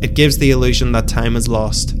 It gives the illusion that time is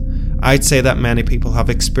lost. I'd say that many people have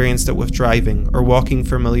experienced it with driving or walking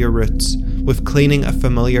familiar routes, with cleaning a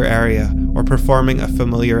familiar area or performing a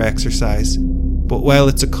familiar exercise. But while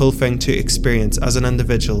it's a cool thing to experience as an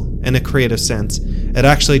individual, in a creative sense, it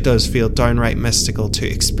actually does feel downright mystical to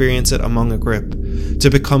experience it among a group, to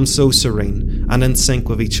become so serene and in sync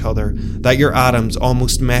with each other that your atoms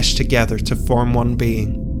almost mesh together to form one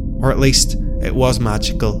being. Or at least, it was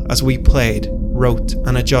magical as we played, wrote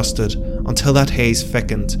and adjusted until that haze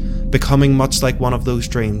thickened, becoming much like one of those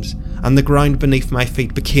dreams, and the ground beneath my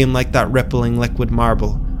feet became like that rippling liquid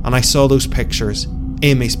marble, and I saw those pictures,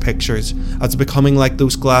 Amy's pictures, as becoming like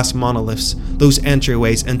those glass monoliths, those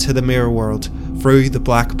entryways into the mirror world, through the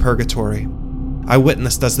black purgatory. I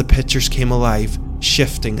witnessed as the pictures came alive,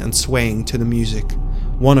 shifting and swaying to the music.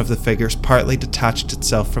 One of the figures partly detached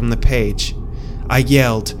itself from the page. I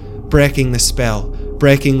yelled, breaking the spell,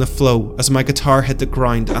 breaking the flow as my guitar hit the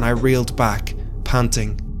ground and I reeled back,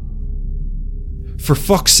 panting. "For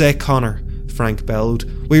fuck's sake, Connor," Frank bellowed.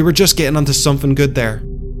 "We were just getting onto something good there."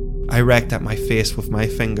 I raked at my face with my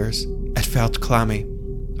fingers. It felt clammy.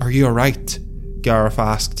 "Are you alright?" Gareth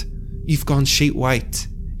asked. "You've gone sheet white,"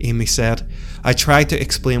 Amy said. I tried to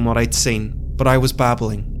explain what I'd seen, but I was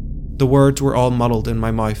babbling. The words were all muddled in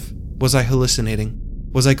my mouth. Was I hallucinating?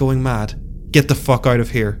 Was I going mad? "Get the fuck out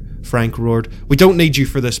of here," Frank roared. "We don't need you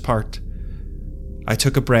for this part." I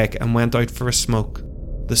took a break and went out for a smoke.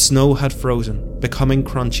 The snow had frozen, becoming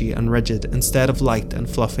crunchy and rigid instead of light and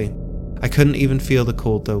fluffy. I couldn't even feel the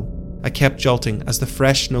cold though. I kept jolting as the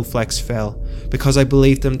fresh snowflakes fell, because I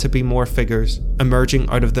believed them to be more figures, emerging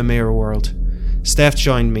out of the mirror world. Steph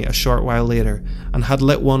joined me a short while later, and had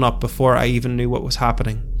lit one up before I even knew what was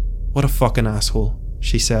happening. "What a fucking asshole,"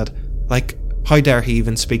 she said. "Like, how dare he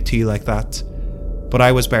even speak to you like that?" But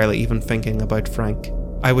I was barely even thinking about Frank.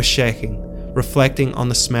 I was shaking, reflecting on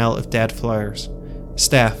the smell of dead flowers.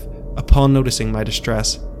 Steph, upon noticing my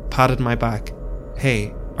distress, patted my back.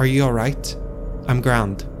 "Hey, are you alright?" "I'm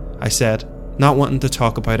grand," I said, not wanting to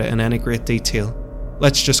talk about it in any great detail.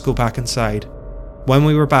 "Let's just go back inside." When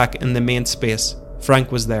we were back in the main space,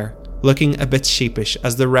 Frank was there, looking a bit sheepish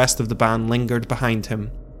as the rest of the band lingered behind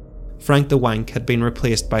him. Frank the Wank had been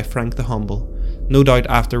replaced by Frank the Humble, no doubt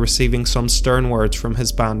after receiving some stern words from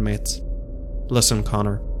his bandmates. "Listen,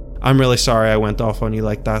 Connor, I'm really sorry I went off on you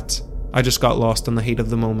like that. I just got lost in the heat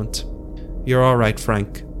of the moment." "You're alright,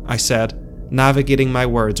 Frank," I said, navigating my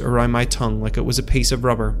words around my tongue like it was a piece of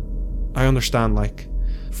rubber. "I understand, like."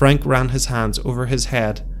 Frank ran his hands over his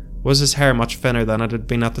head. Was his hair much thinner than it had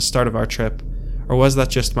been at the start of our trip, or was that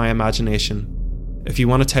just my imagination? "If you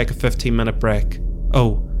want to take a 15-minute break."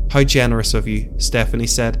 "Oh, how generous of you," Stephanie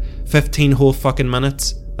said. 15 whole fucking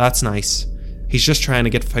minutes? That's nice." "He's just trying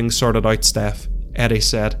to get things sorted out, Steph," Eddie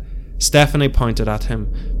said. Stephanie pointed at him,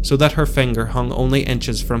 so that her finger hung only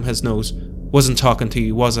inches from his nose. "Wasn't talking to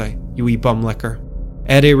you, was I, you wee bum licker?"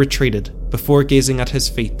 Eddie retreated, before gazing at his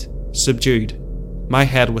feet, subdued. My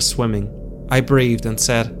head was swimming. I breathed and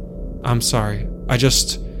said, "I'm sorry, I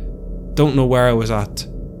just don't know where I was at.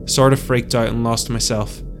 Sort of freaked out and lost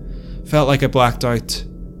myself. Felt like I blacked out.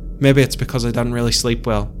 Maybe it's because I didn't really sleep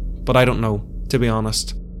well, but I don't know, to be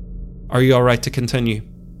honest." "Are you alright to continue?"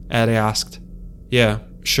 Eddie asked. "Yeah,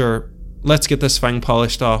 sure. Let's get this thing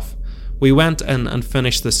polished off." We went in and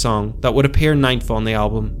finished the song that would appear 9th on the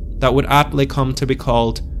album, that would aptly come to be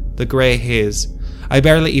called The Grey Haze. I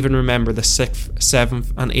barely even remember the 6th,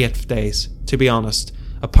 7th and 8th days, to be honest,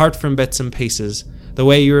 apart from bits and pieces, the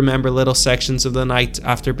way you remember little sections of the night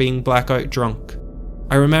after being blackout drunk.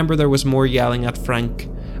 I remember there was more yelling at Frank.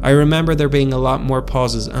 I remember there being a lot more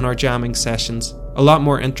pauses in our jamming sessions, a lot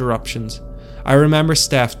more interruptions. I remember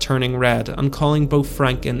Steph turning red and calling both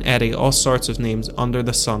Frank and Eddie all sorts of names under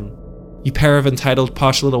the sun. "You pair of entitled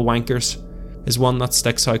posh little wankers," is one that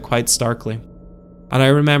sticks out quite starkly. And I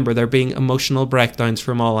remember there being emotional breakdowns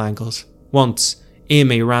from all angles. Once,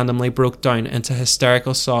 Amy randomly broke down into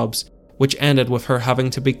hysterical sobs, which ended with her having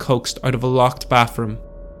to be coaxed out of a locked bathroom.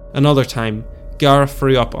 Another time, Gareth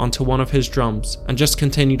threw up onto one of his drums and just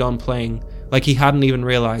continued on playing, like he hadn't even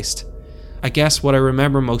realised. I guess what I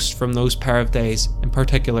remember most from those pair of days, in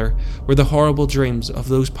particular, were the horrible dreams of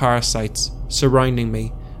those parasites surrounding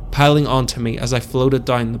me, piling onto me as I floated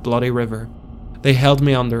down the bloody river. They held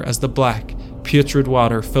me under as the black, putrid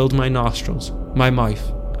water filled my nostrils, my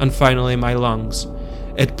mouth, and finally my lungs.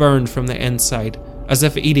 It burned from the inside, as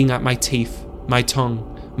if eating at my teeth, my tongue,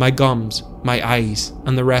 my gums, my eyes,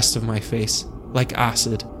 and the rest of my face, like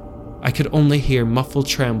acid. I could only hear muffled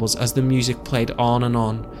trembles as the music played on and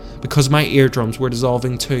on, because my eardrums were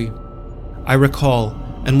dissolving too. I recall,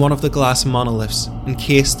 in one of the glass monoliths,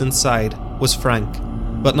 encased inside, was Frank,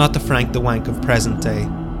 but not the Frank the Wank of present day.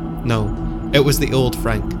 No, it was the old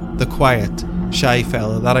Frank, the quiet, shy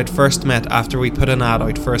fella that I'd first met after we put an ad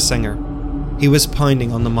out for a singer. He was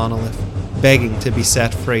pounding on the monolith, begging to be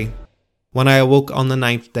set free. When I awoke on the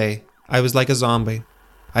 9th day, I was like a zombie.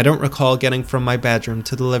 I don't recall getting from my bedroom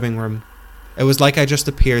to the living room. It was like I just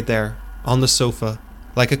appeared there, on the sofa,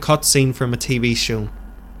 like a cut scene from a TV show.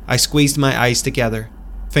 I squeezed my eyes together.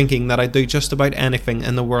 thinking that I'd do just about anything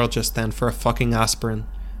in the world just then for a fucking aspirin.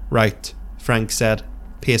 Right, Frank said,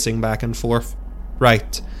 pacing back and forth.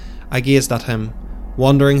 Right. I gazed at him,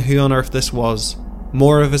 wondering who on earth this was.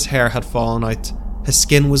 More of his hair had fallen out. His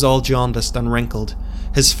skin was all jaundiced and wrinkled.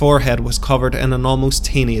 His forehead was covered in an almost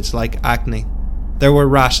teenage-like acne. There were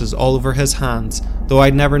rashes all over his hands, though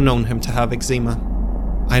I'd never known him to have eczema.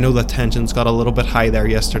 I know the tensions got a little bit high there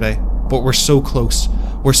yesterday, but we're so close.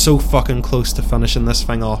 We're so fucking close to finishing this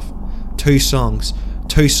thing off. Two songs,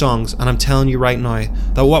 and I'm telling you right now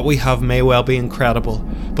that what we have may well be incredible,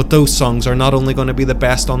 but those songs are not only going to be the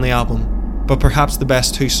best on the album, but perhaps the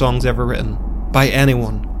best 2 songs ever written, by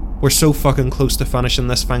anyone. We're so fucking close to finishing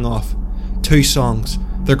this thing off. 2 songs,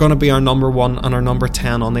 they're going to be our number 1 and our number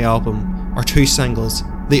 10 on the album, our 2 singles,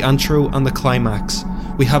 the intro and the climax.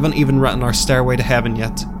 We haven't even written our Stairway to Heaven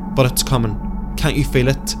yet, but it's coming. Can't you feel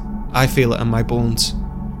it? I feel it in my bones.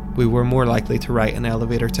 We were more likely to write an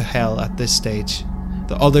Elevator to Hell at this stage.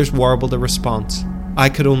 The others warbled a response. I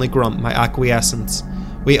could only grunt my acquiescence.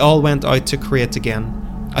 We all went out to create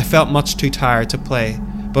again. I felt much too tired to play,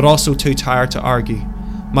 but also too tired to argue.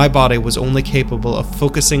 My body was only capable of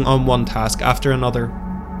focusing on one task after another.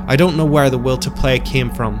 I don't know where the will to play came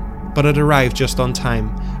from, but it arrived just on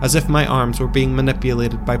time, as if my arms were being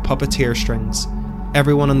manipulated by puppeteer strings.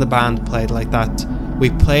 Everyone in the band played like that. We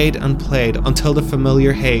played and played until the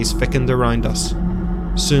familiar haze thickened around us.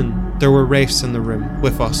 Soon, there were wraiths in the room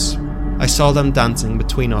with us. I saw them dancing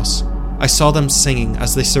between us. I saw them singing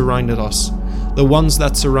as they surrounded us. The ones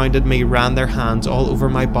that surrounded me ran their hands all over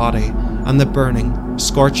my body, and the burning,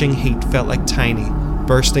 scorching heat felt like tiny,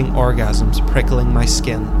 bursting orgasms prickling my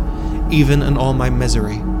skin. Even in all my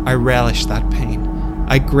misery, I relished that pain.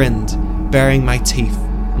 I grinned, baring my teeth,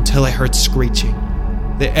 until I heard screeching.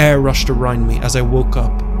 The air rushed around me as I woke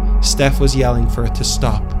up. Steph was yelling for it to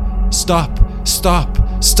stop. Stop! Stop!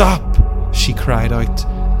 Stop! She cried out.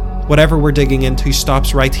 Whatever we're digging into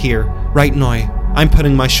stops right here, right now. I'm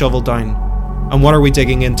putting my shovel down. And what are we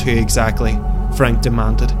digging into exactly? Frank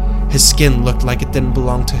demanded. His skin looked like it didn't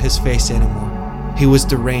belong to his face anymore. He was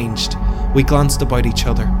deranged. We glanced about each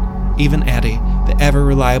other. Even Eddie, the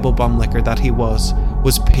ever-reliable bumlicker that he was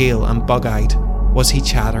pale and bug-eyed. Was he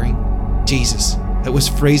chattering? Jesus, it was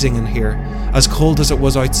freezing in here, as cold as it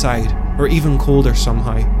was outside, or even colder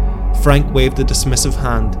somehow. Frank waved a dismissive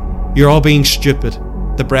hand. You're all being stupid.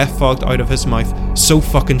 The breath fogged out of his mouth. So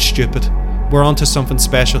fucking stupid. We're onto something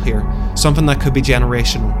special here, something that could be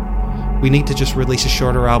generational. We need to just release a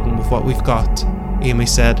shorter album with what we've got, Amy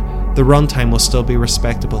said. The runtime will still be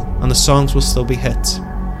respectable, and the songs will still be hits.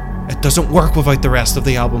 It doesn't work without the rest of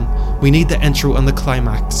the album. We need the intro and the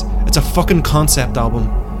climax. It's a fucking concept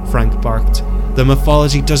album, Frank barked. The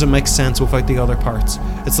mythology doesn't make sense without the other parts.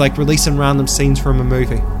 It's like releasing random scenes from a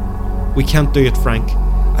movie. We can't do it, Frank,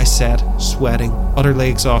 I said, sweating, utterly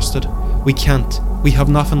exhausted. We can't. We have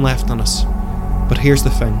nothing left in us. But here's the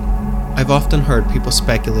thing. I've often heard people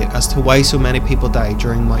speculate as to why so many people die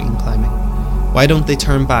during mountain climbing. Why don't they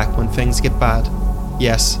turn back when things get bad?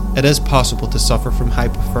 Yes, it is possible to suffer from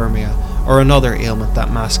hypothermia or another ailment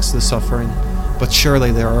that masks the suffering, but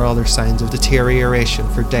surely there are other signs of deterioration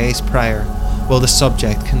for days prior, while the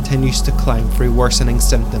subject continues to climb through worsening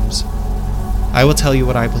symptoms. I will tell you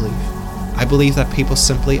what I believe. I believe that people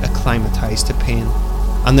simply acclimatize to pain,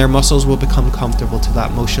 and their muscles will become comfortable to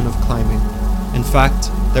that motion of climbing. In fact,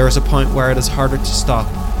 there is a point where it is harder to stop,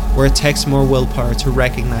 where it takes more willpower to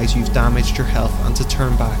recognize you've damaged your health and to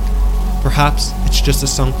turn back. Perhaps it's just a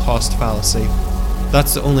sunk cost fallacy.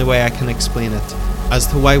 That's the only way I can explain it. As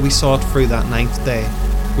to why we saw it through that 9th day,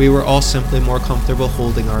 we were all simply more comfortable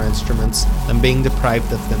holding our instruments than being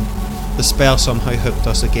deprived of them. The spell somehow hooked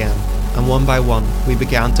us again, and one by one we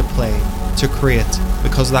began to play, to create,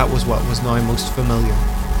 because that was what was now most familiar.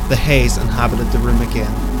 The haze inhabited the room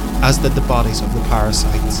again, as did the bodies of the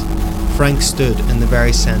parasites. Frank stood in the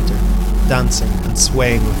very centre, dancing and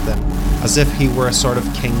swaying with them, as if he were a sort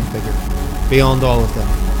of king figure. Beyond all of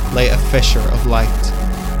them lay a fissure of light.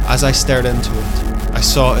 As I stared into it, I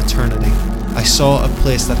saw eternity. I saw a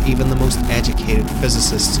place that even the most educated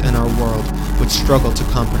physicists in our world would struggle to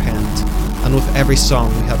comprehend. And with every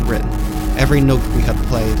song we had written, every note we had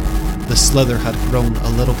played, the slither had grown a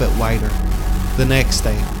little bit wider. The next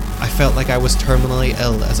day, I felt like I was terminally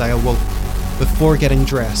ill as I awoke. Before getting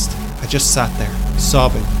dressed, I just sat there,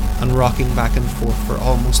 sobbing and rocking back and forth for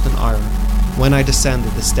almost an hour. When I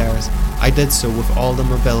descended the stairs, I did so with all the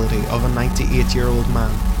mobility of a 98-year-old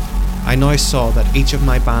man. I now saw that each of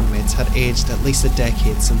my bandmates had aged at least a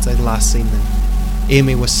decade since I'd last seen them.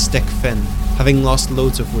 Amy was stick thin, having lost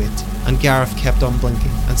loads of weight, and Gareth kept on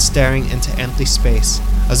blinking and staring into empty space,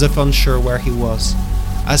 as if unsure where he was.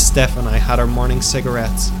 As Steph and I had our morning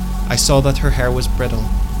cigarettes, I saw that her hair was brittle,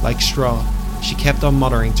 like straw. She kept on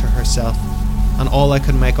muttering to herself, and all I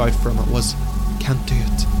could make out from it was, "Can't do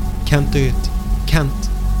it, can't do it,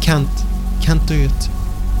 can't do it."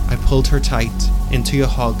 I pulled her tight, into a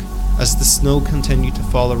hug, as the snow continued to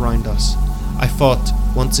fall around us. I thought,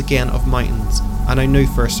 once again, of mountains, and I knew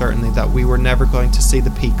for a certainty that we were never going to see the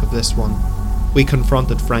peak of this one. We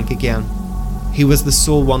confronted Frank again. He was the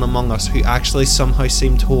sole one among us who actually somehow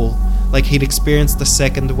seemed whole, like he'd experienced a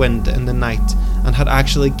second wind in the night and had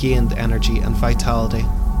actually gained energy and vitality.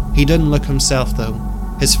 He didn't look himself though.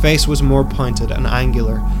 His face was more pointed and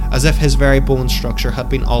angular, as if his very bone structure had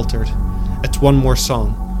been altered. "It's one more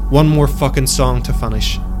song. One more fucking song to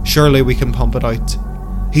finish. Surely we can pump it out."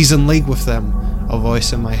 "He's in league with them," a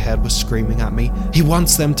voice in my head was screaming at me. "He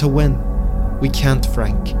wants them to win." "We can't,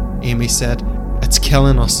 Frank," Amy said. "It's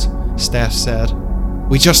killing us," Steph said.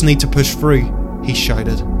 "We just need to push through," he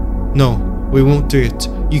shouted. "No, we won't do it.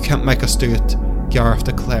 You can't make us do it," Gareth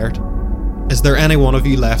declared. "Is there any one of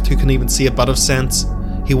you left who can even see a bit of sense?"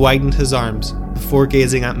 He widened his arms before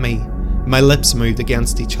gazing at me. My lips moved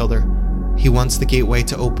against each other. "He wants the gateway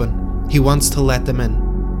to open. He wants to let them in.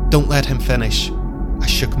 Don't let him finish." I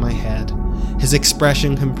shook my head. His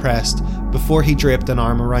expression compressed before he draped an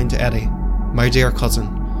arm around Eddie. "My dear cousin,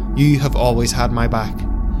 you have always had my back."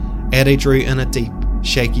 Eddie drew in a deep,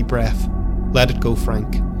 shaky breath. "Let it go,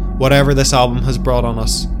 Frank. Whatever this album has brought on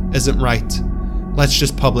us isn't right. Let's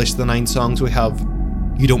just publish the 9 songs we have."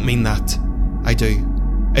 "You don't mean that." "I do.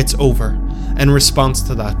 It's over." In response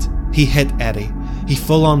to that, he hit Eddie. He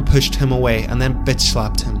full on pushed him away and then bitch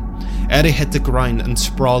slapped him. Eddie hit the ground and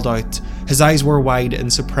sprawled out. His eyes were wide in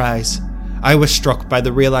surprise. I was struck by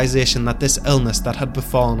the realization that this illness that had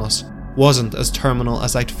befallen us wasn't as terminal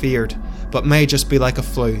as I'd feared, but may just be like a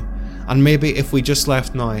flu. And maybe if we just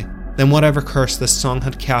left now, then whatever curse this song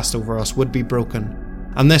had cast over us would be broken.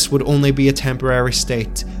 And this would only be a temporary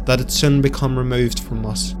state that'd soon become removed from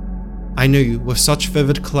us. I knew with such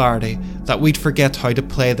vivid clarity that we'd forget how to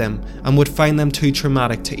play them and would find them too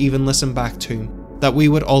traumatic to even listen back to, that we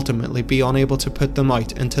would ultimately be unable to put them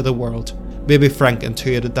out into the world. Maybe Frank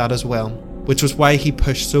intuited that as well, which was why he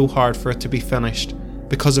pushed so hard for it to be finished,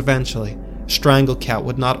 because eventually, Strangle Cat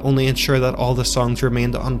would not only ensure that all the songs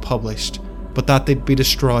remained unpublished, but that they'd be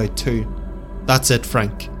destroyed too. "That's it,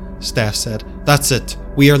 Frank," Steph said. "That's it.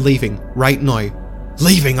 We are leaving, right now."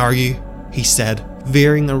 "Leaving, are you?" he said,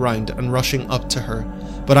 veering around and rushing up to her,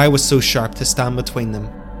 but I was so sharp to stand between them.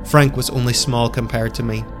 Frank was only small compared to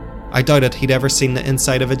me. I doubted he'd ever seen the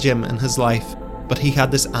inside of a gym in his life, but he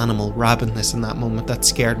had this animal rabidness in that moment that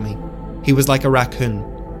scared me. He was like a raccoon.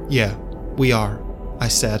 "Yeah, we are," I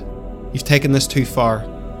said. "You've taken this too far,"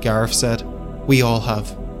 Gareth said. "We all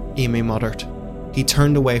have," Amy muttered. He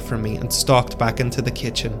turned away from me and stalked back into the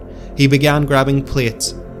kitchen. He began grabbing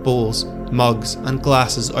plates, bowls, mugs and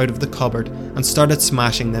glasses out of the cupboard and started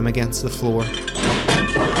smashing them against the floor.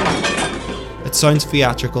 It sounds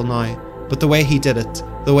theatrical now, but the way he did it,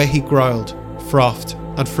 the way he growled, frothed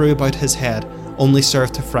and threw about his head only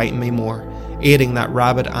served to frighten me more, aiding that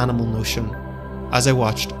rabid animal notion. As I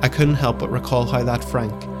watched, I couldn't help but recall how that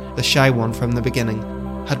Frank, the shy one from the beginning,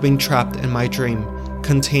 had been trapped in my dream,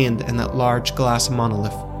 contained in that large glass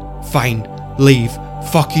monolith. "Fine, leave,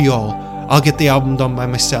 fuck you all. I'll get the album done by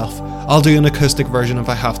myself. I'll do an acoustic version if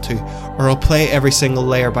I have to, or I'll play every single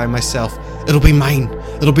layer by myself. It'll be mine.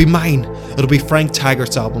 It'll be mine. It'll be Frank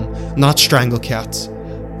Taggart's album, not Strangle Cat's."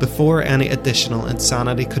 Before any additional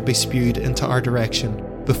insanity could be spewed into our direction,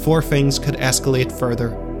 before things could escalate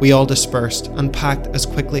further, we all dispersed and packed as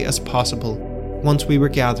quickly as possible. Once we were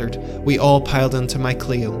gathered, we all piled into my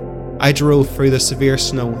Clio. I drove through the severe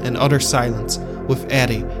snow in utter silence, with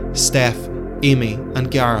Eddie, Steph, Amy and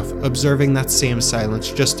Gareth observing that same silence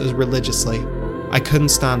just as religiously. I couldn't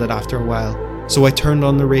stand it after a while, so I turned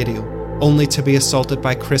on the radio, only to be assaulted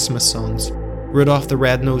by Christmas songs. Rudolph the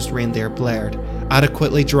Red-Nosed Reindeer blared,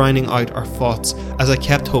 adequately drowning out our thoughts as I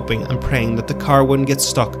kept hoping and praying that the car wouldn't get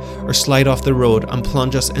stuck or slide off the road and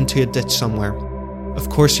plunge us into a ditch somewhere. Of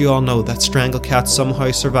course you all know that Strangle Cat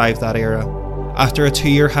somehow survived that era. After a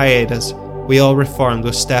 2-year hiatus, we all reformed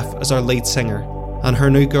with Steph as our lead singer, and her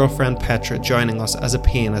new girlfriend Petra joining us as a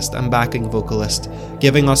pianist and backing vocalist,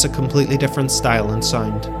 giving us a completely different style and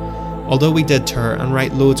sound. Although we did tour and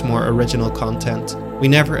write loads more original content, we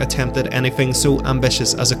never attempted anything so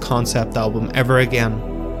ambitious as a concept album ever again.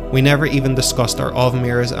 We never even discussed our Of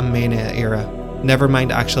Mirrors and Mania era, never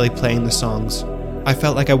mind actually playing the songs. I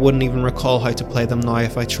felt like I wouldn't even recall how to play them now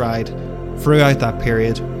if I tried. Throughout that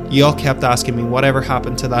period, you all kept asking me whatever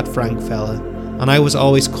happened to that Frank fella, and I was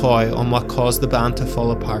always coy on what caused the band to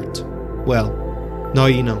fall apart. Well, Now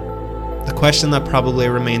you know. The question that probably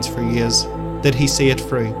remains for you is, did he see it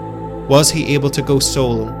through? Was he able to go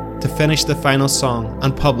solo, to finish the final song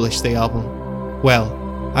and publish the album? Well,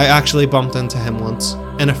 I actually bumped into him once,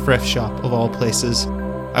 in a thrift shop of all places.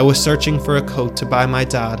 I was searching for a coat to buy my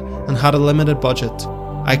dad and had a limited budget.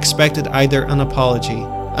 I expected either an apology,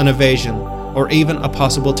 an evasion, or even a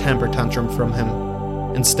possible temper tantrum from him.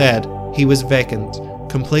 Instead, he was vacant,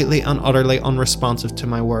 completely and utterly unresponsive to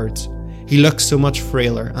my words. He looked so much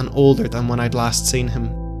frailer and older than when I'd last seen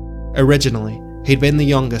him. Originally, he'd been the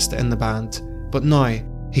youngest in the band, but now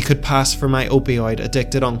he could pass for my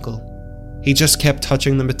opioid-addicted uncle. He just kept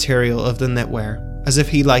touching the material of the knitwear, as if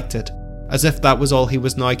he liked it, as if that was all he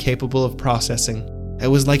was now capable of processing. It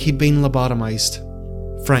was like he'd been lobotomized.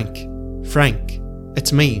 Frank,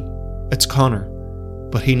 it's me, it's Connor.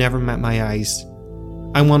 But he never met my eyes.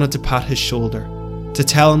 I wanted to pat his shoulder, to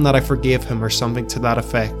tell him that I forgave him or something to that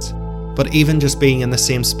effect, but even just being in the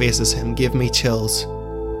same space as him gave me chills.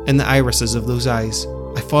 In the irises of those eyes,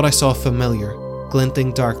 I thought I saw familiar,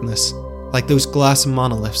 glinting darkness, like those glass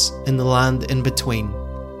monoliths in the land in between.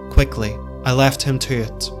 Quickly, I left him to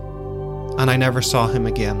it, and I never saw him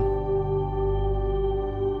again.